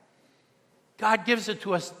 God gives it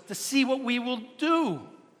to us to see what we will do.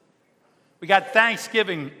 We got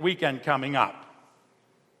Thanksgiving weekend coming up.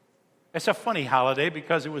 It's a funny holiday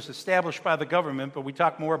because it was established by the government, but we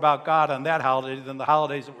talk more about God on that holiday than the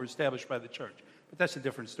holidays that were established by the church. But that's a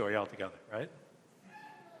different story altogether, right?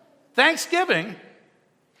 Thanksgiving,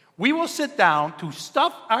 we will sit down to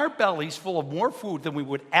stuff our bellies full of more food than we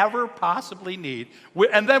would ever possibly need.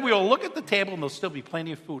 And then we will look at the table and there'll still be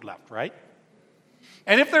plenty of food left, right?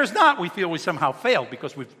 And if there's not, we feel we somehow failed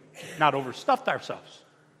because we've not overstuffed ourselves.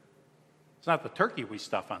 It's not the turkey we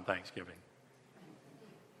stuff on Thanksgiving.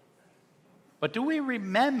 But do we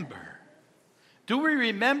remember? Do we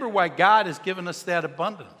remember why God has given us that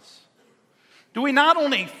abundance? Do we not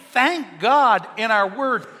only thank God in our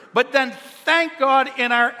words, but then thank God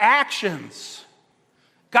in our actions?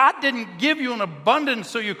 God didn't give you an abundance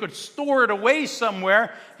so you could store it away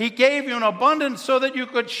somewhere. He gave you an abundance so that you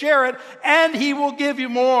could share it, and He will give you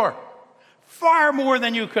more. Far more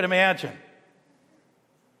than you could imagine.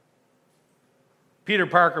 Peter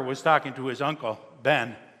Parker was talking to his uncle,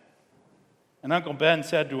 Ben, and Uncle Ben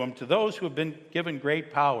said to him, "To those who have been given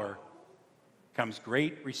great power comes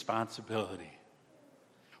great responsibility."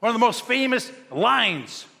 One of the most famous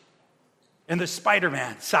lines in the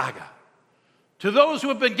Spider-Man saga. To those who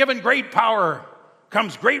have been given great power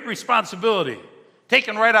comes great responsibility.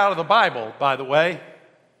 Taken right out of the Bible, by the way.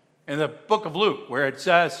 in the book of Luke, where it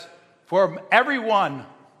says, "For everyone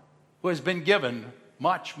who has been given,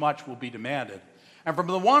 much, much will be demanded. And from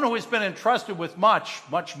the one who has been entrusted with much,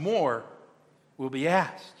 much more will be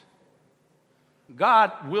asked."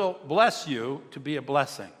 God will bless you to be a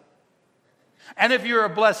blessing. And if you're a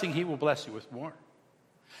blessing, he will bless you with more.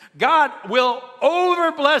 God will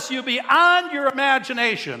overbless you beyond your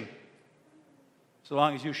imagination, so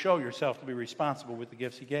long as you show yourself to be responsible with the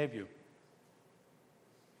gifts he gave you.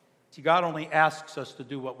 See, God only asks us to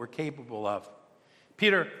do what we're capable of.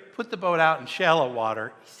 Peter put the boat out in shallow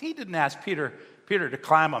water. He didn't ask Peter to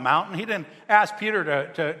climb a mountain. He didn't ask Peter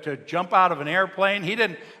to jump out of an airplane. He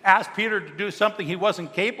didn't ask Peter to do something he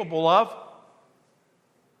wasn't capable of.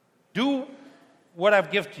 Do what I've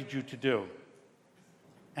gifted you to do.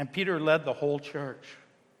 And Peter led the whole church.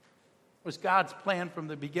 It was God's plan from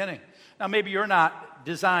the beginning. Now, maybe you're not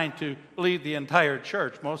designed to lead the entire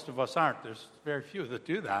church. Most of us aren't. There's very few that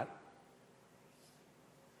do that.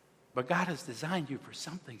 But God has designed you for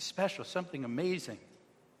something special, something amazing.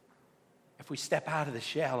 If we step out of the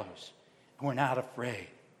shallows and we're not afraid.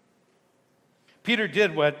 Peter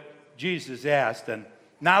did what Jesus asked, and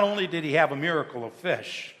not only did he have a miracle of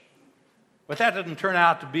fish, but that didn't turn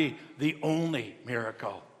out to be the only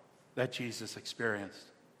miracle that Jesus experienced.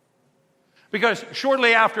 Because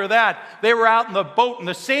shortly after that, they were out in the boat in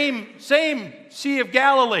the same Sea of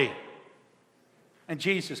Galilee. And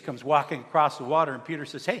Jesus comes walking across the water, and Peter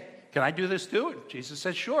says, "Hey, can I do this too?" And Jesus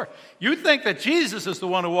says, "Sure." You think that Jesus is the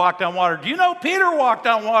one who walked on water. Do you know Peter walked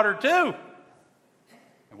on water too?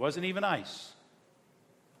 It wasn't even ice.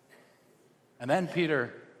 And then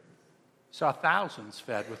Peter saw thousands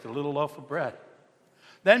fed with a little loaf of bread.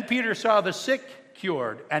 Then Peter saw the sick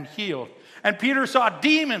cured and healed. And Peter saw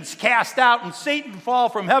demons cast out and Satan fall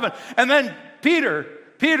from heaven. And then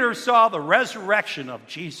Peter saw the resurrection of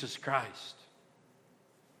Jesus Christ.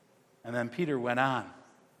 And then Peter went on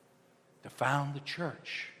to found the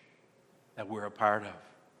church that we're a part of.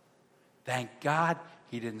 Thank God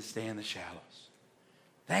he didn't stay in the shallows.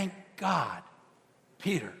 Thank God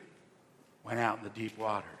Peter went out in the deep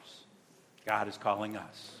waters. God is calling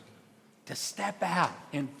us to step out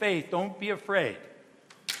in faith. Don't be afraid.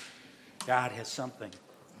 God has something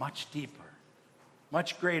much deeper,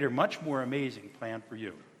 much greater, much more amazing planned for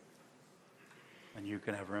you than you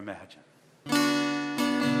can ever imagine.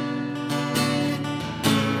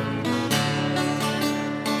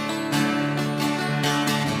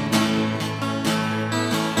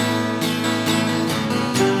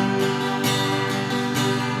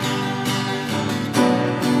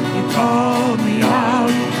 Call me out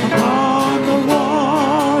upon the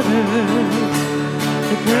waters,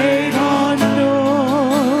 the great unknown,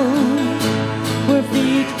 where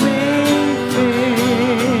feet may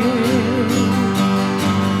fail.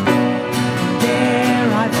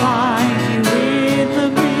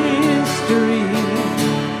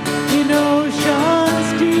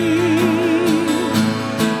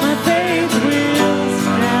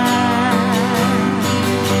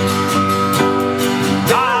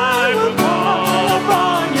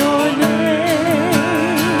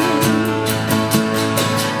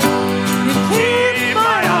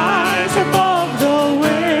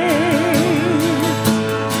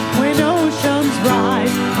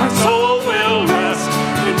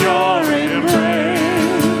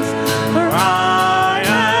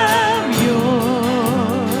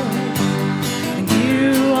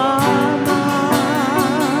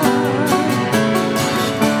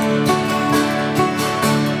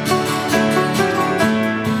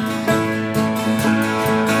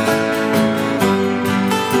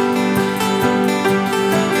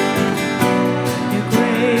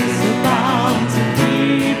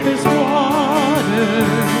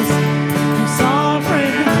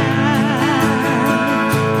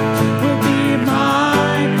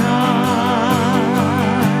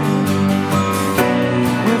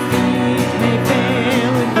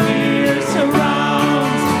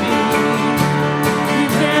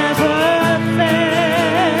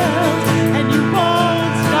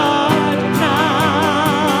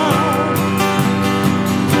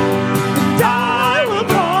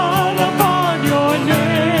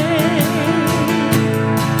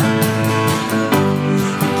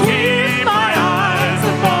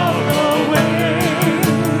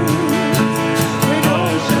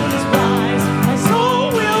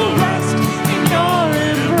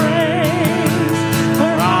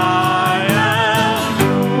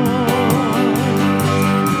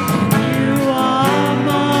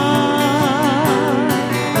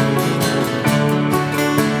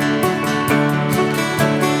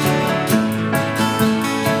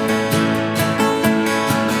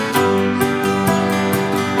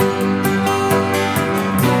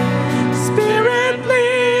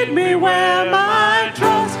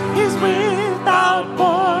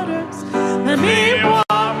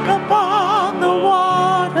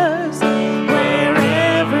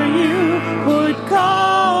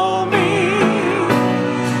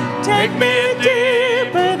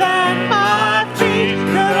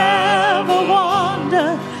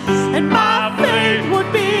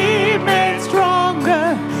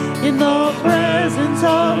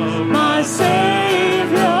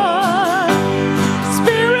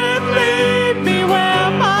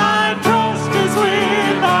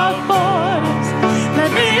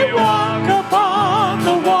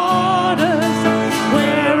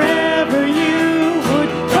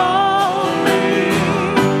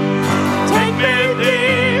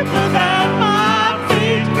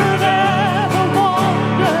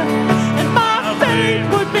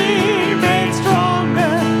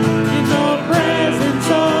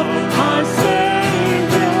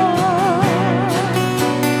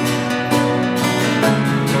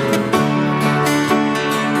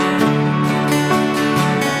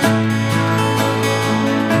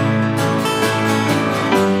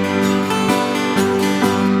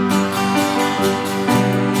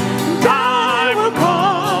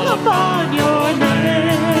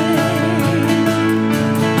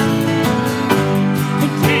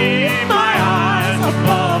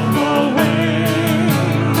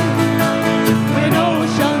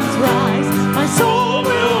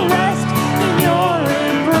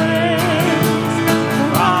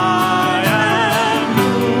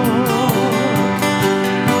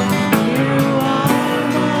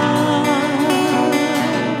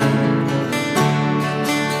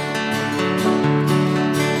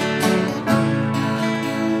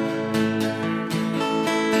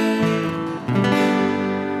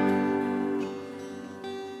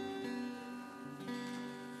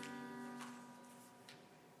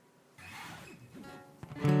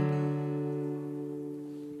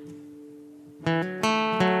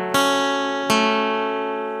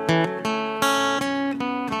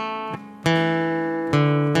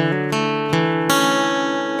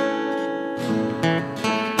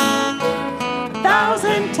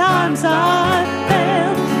 heart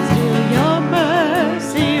fails, still your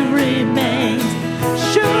mercy remains.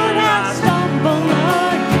 Should I stumble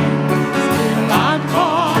again, still I'm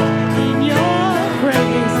caught in your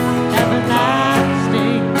grace.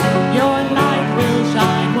 Everlasting, your light will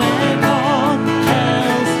shine when all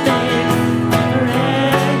else fades. Never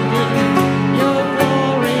ending, your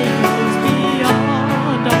glory goes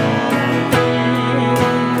beyond all things.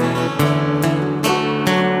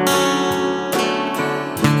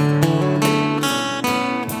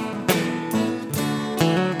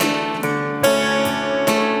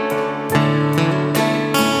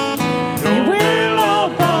 You will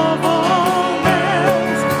above all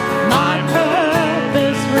else, my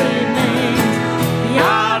purpose remains. The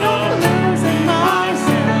art of losing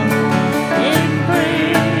myself in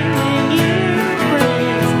bringing you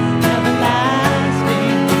praise.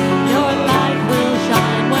 Everlasting, your light will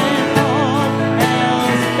shine when all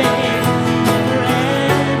else fades. Never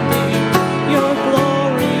ending, your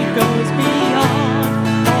glory goes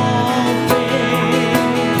beyond all things.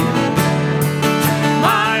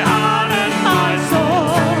 My heart and my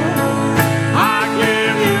soul, I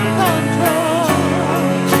give you control.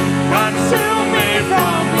 Consume me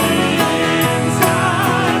from the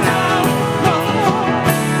inside out, Lord.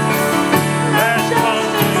 Let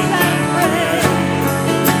justice and praise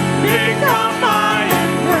become my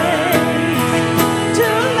embrace. To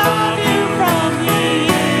love you from the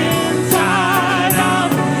inside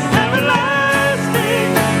out. Everlasting,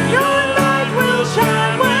 your light will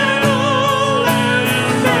shine when all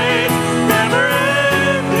else fades. Never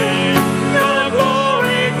ending, your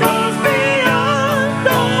glory goes beyond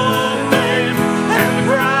all things. And the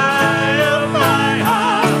cry of my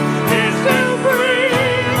heart is to bring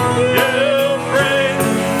you praise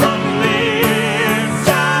from the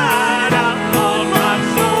inside out. Lord, my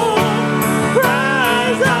soul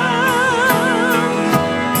cries out.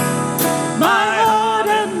 My heart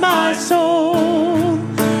and my soul,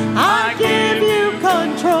 I give you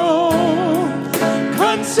control.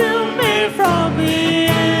 Consume me from the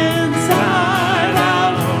inside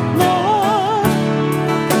out, Lord.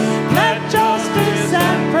 Let justice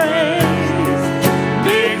and praise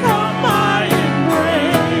become my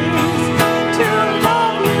embrace. To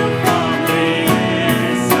love you from the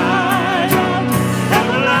inside out.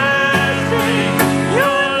 Everlasting,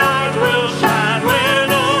 your light will shine when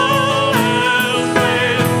all else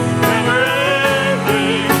fades. Never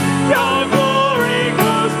ending, your glory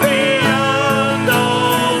goes beyond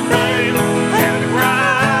all things. And the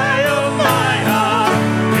cry of my heart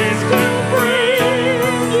is to bring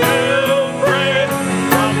you praise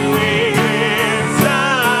from the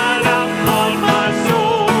inside out. Lord, my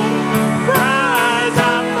soul cries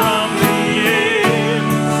out from the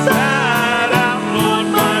inside out. Lord,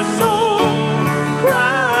 my soul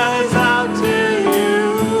cries out to you,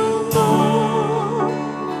 Lord.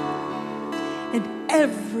 And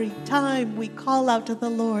every time we call out to the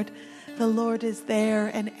Lord is there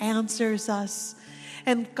and answers us.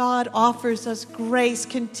 And God offers us grace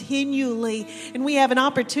continually. And we have an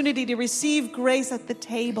opportunity to receive grace at the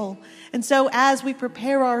table. And so as we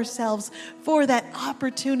prepare ourselves for that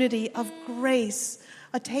opportunity of grace,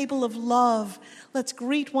 a table of love, let's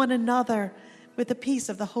greet one another with the peace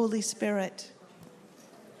of the Holy Spirit.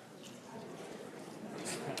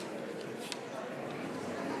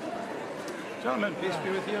 Gentlemen, peace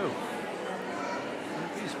be with you.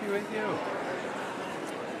 Peace be with you.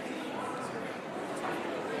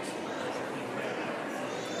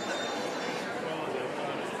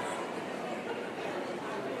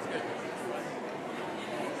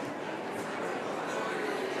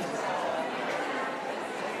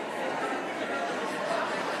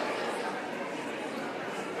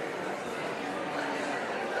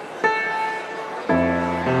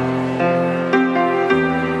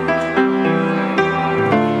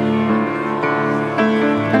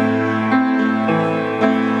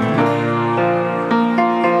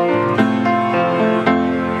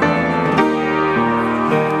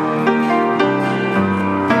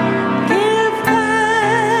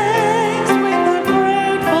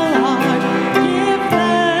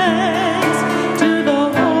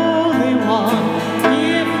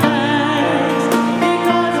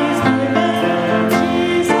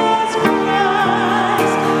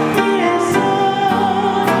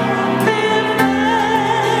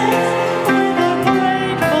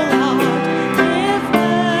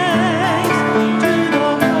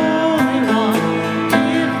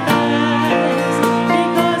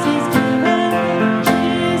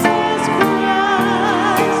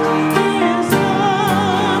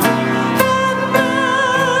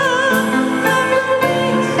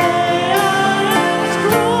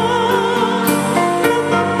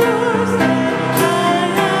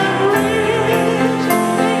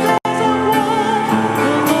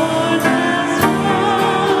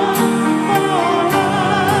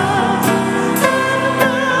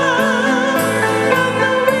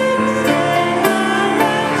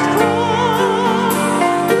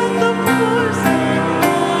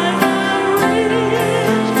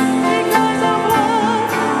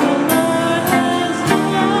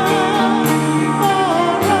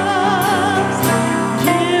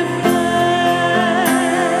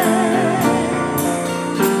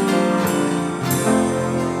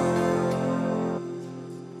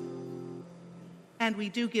 we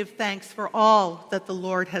do give thanks for all that the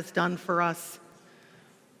Lord has done for us,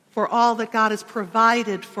 for all that God has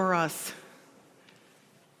provided for us.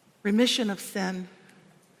 Remission of sin,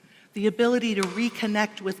 the ability to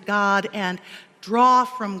reconnect with God and draw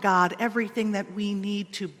from God everything that we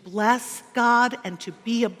need to bless God and to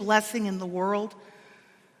be a blessing in the world.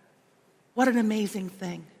 What an amazing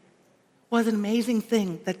thing. What an amazing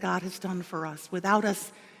thing that God has done for us without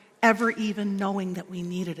us ever even knowing that we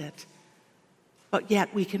needed it. But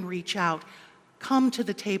yet we can reach out. Come to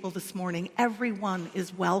the table this morning. Everyone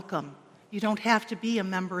is welcome. You don't have to be a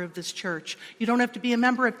member of this church. You don't have to be a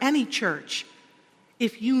member of any church.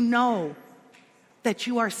 If you know that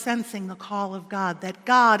you are sensing the call of God, that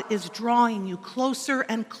God is drawing you closer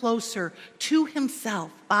and closer to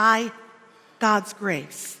himself by God's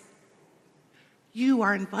grace, you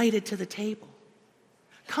are invited to the table.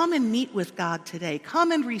 Come and meet with God today.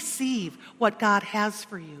 Come and receive what God has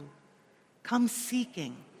for you. Come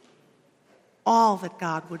seeking all that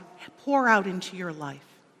God would pour out into your life.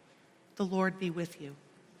 The Lord be with you.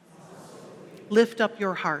 Lift up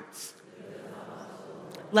your hearts.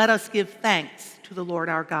 Let us give thanks to the Lord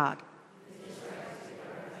our God.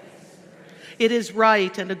 It is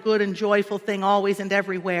right and a good and joyful thing always and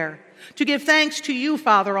everywhere to give thanks to you,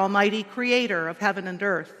 Father Almighty, creator of heaven and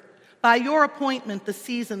earth. By your appointment, the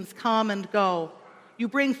seasons come and go. You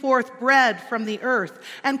bring forth bread from the earth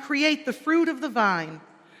and create the fruit of the vine.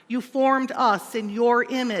 You formed us in your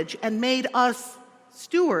image and made us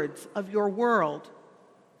stewards of your world.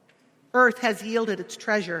 Earth has yielded its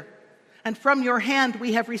treasure, and from your hand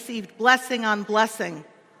we have received blessing on blessing.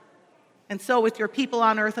 And so with your people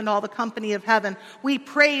on earth and all the company of heaven, we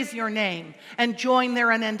praise your name and join their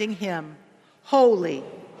unending hymn. Holy,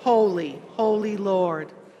 holy, holy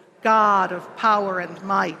Lord, God of power and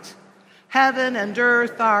might. Heaven and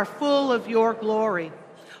earth are full of your glory.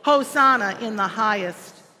 Hosanna in the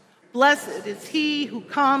highest. Blessed is he who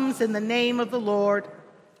comes in the name of the Lord.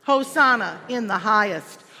 Hosanna in the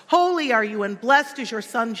highest. Holy are you, and blessed is your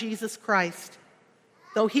Son, Jesus Christ.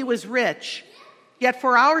 Though he was rich, yet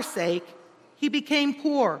for our sake he became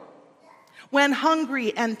poor. When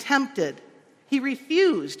hungry and tempted, he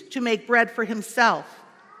refused to make bread for himself,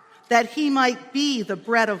 that he might be the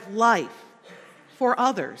bread of life for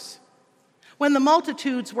others. When the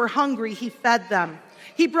multitudes were hungry, he fed them.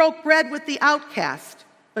 He broke bread with the outcast,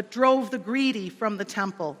 but drove the greedy from the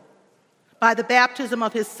temple. By the baptism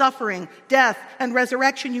of his suffering, death, and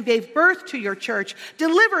resurrection, you gave birth to your church,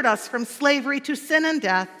 delivered us from slavery to sin and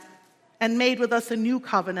death, and made with us a new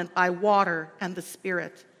covenant by water and the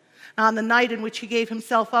Spirit. On the night in which he gave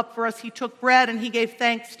himself up for us, he took bread and he gave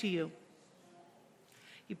thanks to you.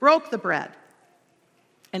 He broke the bread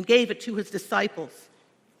and gave it to his disciples.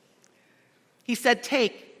 He said,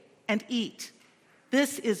 "Take and eat.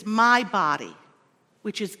 This is my body,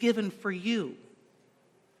 which is given for you."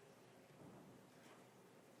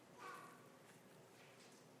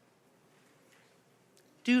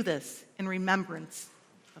 Do this in remembrance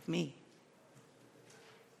of me.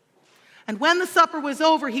 And when the supper was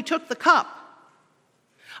over, he took the cup.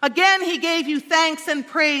 Again, he gave you thanks and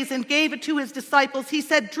praise and gave it to his disciples. He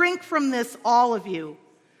said, "Drink from this, all of you.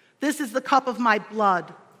 This is the cup of my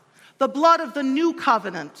blood, the blood of the new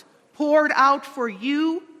covenant, poured out for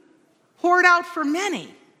you, poured out for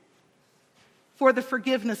many, for the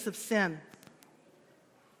forgiveness of sin.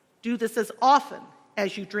 Do this as often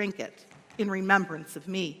as you drink it in remembrance of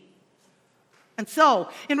me." And so,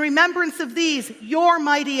 in remembrance of these, your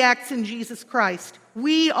mighty acts in Jesus Christ,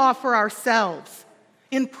 we offer ourselves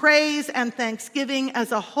in praise and thanksgiving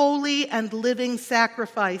as a holy and living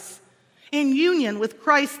sacrifice, in union with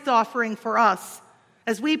Christ's offering for us,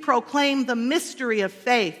 as we proclaim the mystery of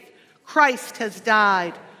faith. Christ has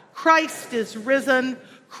died. Christ is risen.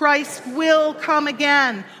 Christ will come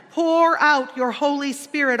again. Pour out your Holy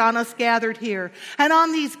Spirit on us gathered here, and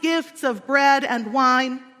on these gifts of bread and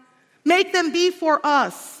wine. Make them be for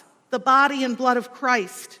us the body and blood of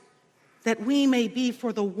Christ, that we may be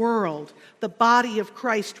for the world the body of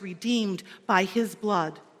Christ redeemed by his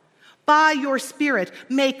blood. By your Spirit,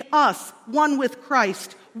 make us one with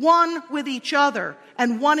Christ, one with each other,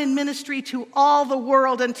 and one in ministry to all the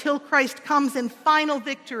world until Christ comes in final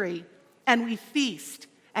victory and we feast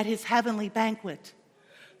at his heavenly banquet.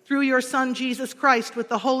 Through your Son, Jesus Christ, with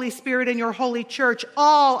the Holy Spirit and your holy church,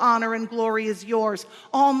 all honor and glory is yours,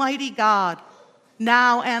 Almighty God,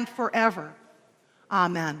 now and forever.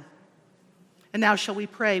 Amen. And now shall we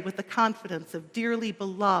pray with the confidence of dearly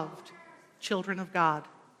beloved children of God,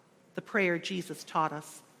 the prayer Jesus taught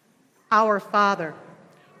us. Our Father,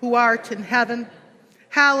 who art in heaven,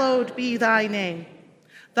 hallowed be thy name.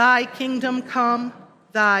 Thy kingdom come,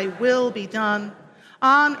 thy will be done,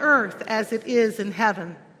 on earth as it is in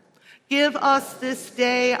heaven. Give us this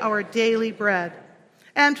day our daily bread,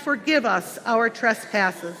 and forgive us our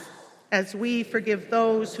trespasses, as we forgive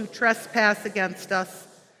those who trespass against us.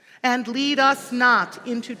 And lead us not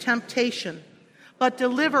into temptation, but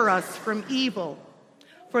deliver us from evil.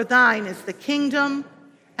 For thine is the kingdom,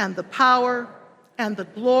 and the power, and the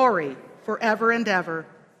glory forever and ever.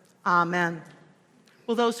 Amen.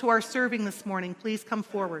 Will those who are serving this morning please come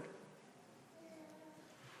forward?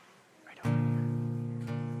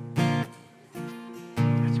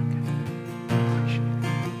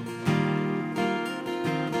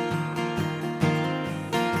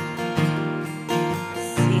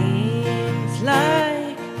 Seems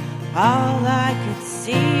like all I could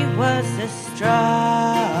see was the struggle,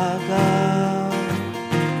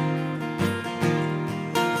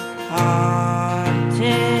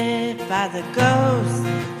 haunted by the ghosts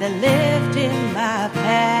that lived in my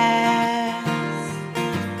past.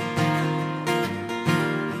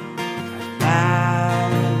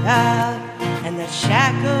 Bound up in the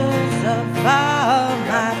shackles of all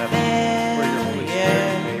my failures,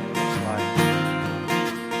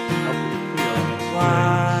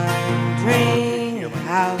 wondering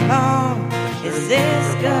how long is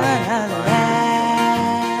this gonna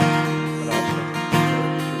last.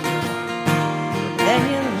 Then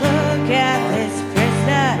you look at this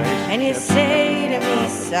prisoner and you say to me,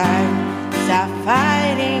 son, stop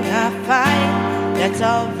fighting a fight that's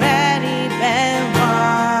already been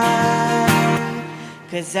won.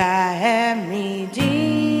 'Cause I am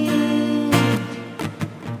redeemed.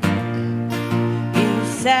 You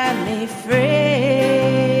set me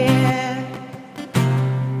free.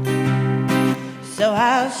 So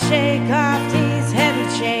I'll shake off these heavy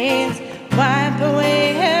chains, wipe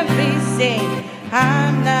away every stain.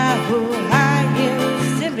 I'm not who I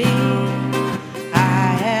used to be.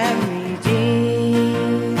 I am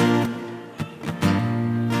redeemed.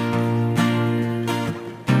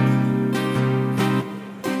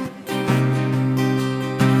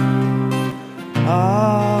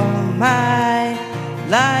 All my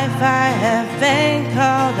life I have been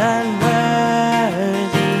called unworthy,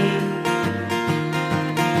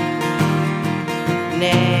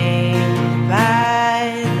 named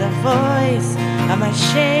by the voice of my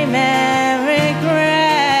shame and regret.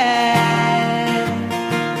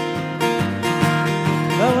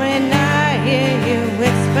 But when I hear you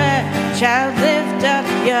whisper, child, lift up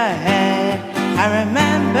your head, I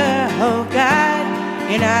remember, oh God,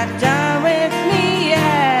 you're not done with me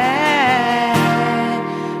yet.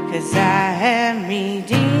 'Cause I am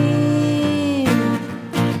redeemed.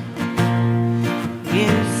 You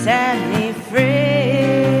set me free.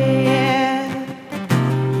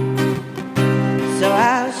 So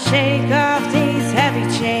I'll shake off these heavy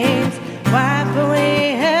chains, wipe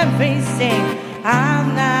away every stain.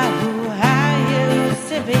 I'm not who I used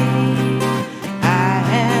to be. I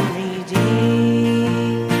am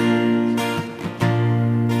redeemed.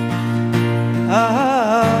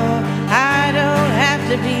 Oh, I don't have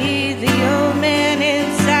to be the old man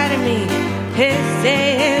inside of me. His day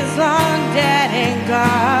is long dead and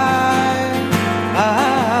gone.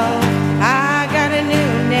 Oh, I got a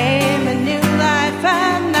new name, a new life.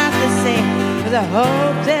 I'm not the same, with a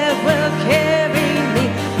hope that will carry me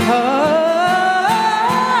home.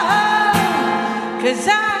 'Cause I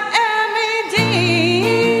am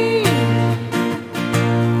redeemed.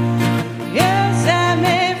 You set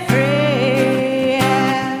me free.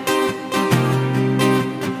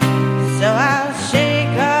 So I'll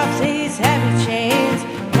shake off these heavy chains,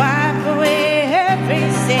 wipe away every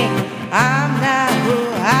stain. I'm not who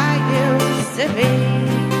I used to be.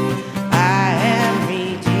 I am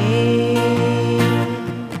redeemed.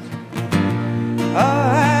 Oh, I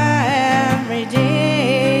am redeemed.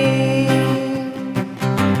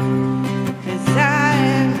 'Cause I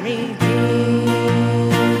am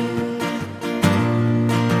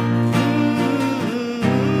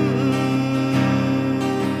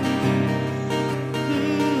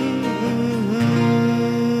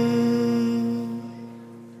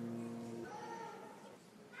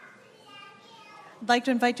I'd like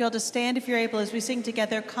to invite you all to stand if you're able as we sing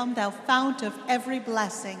together, Come Thou Fount of Every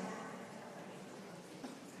Blessing.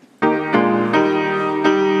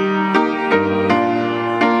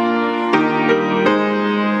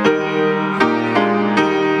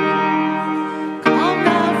 Come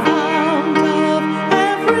thou fount of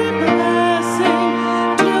every blessing,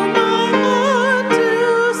 tune my heart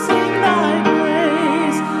to sing thy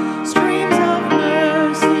praise. Streams of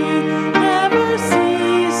mercy never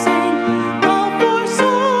ceasing, call for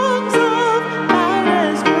songs of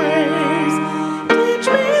loudest praise. Teach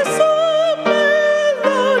me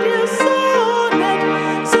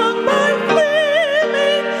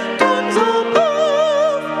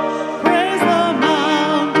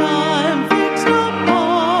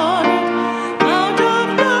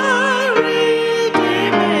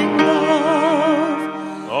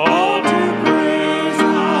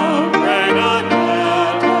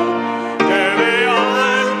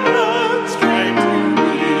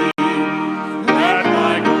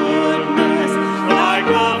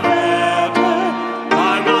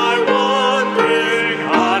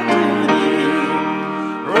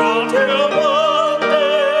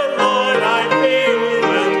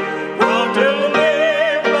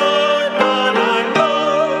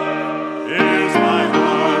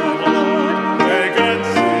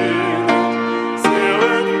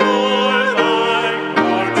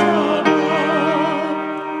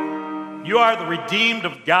You are the redeemed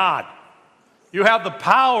of God. You have the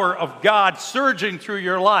power of God surging through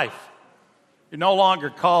your life. You're no longer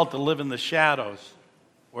called to live in the shadows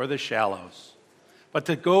or the shallows, but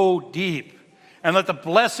to go deep and let the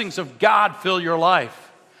blessings of God fill your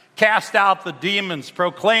life. Cast out the demons,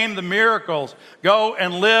 proclaim the miracles, go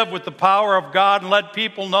and live with the power of God and let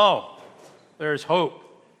people know there's hope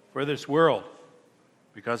for this world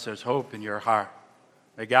because there's hope in your heart.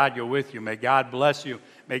 May God go with you. May God bless you.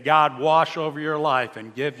 May God wash over your life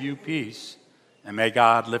and give you peace. And may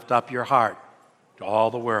God lift up your heart to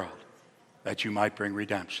all the world that you might bring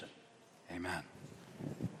redemption. Amen.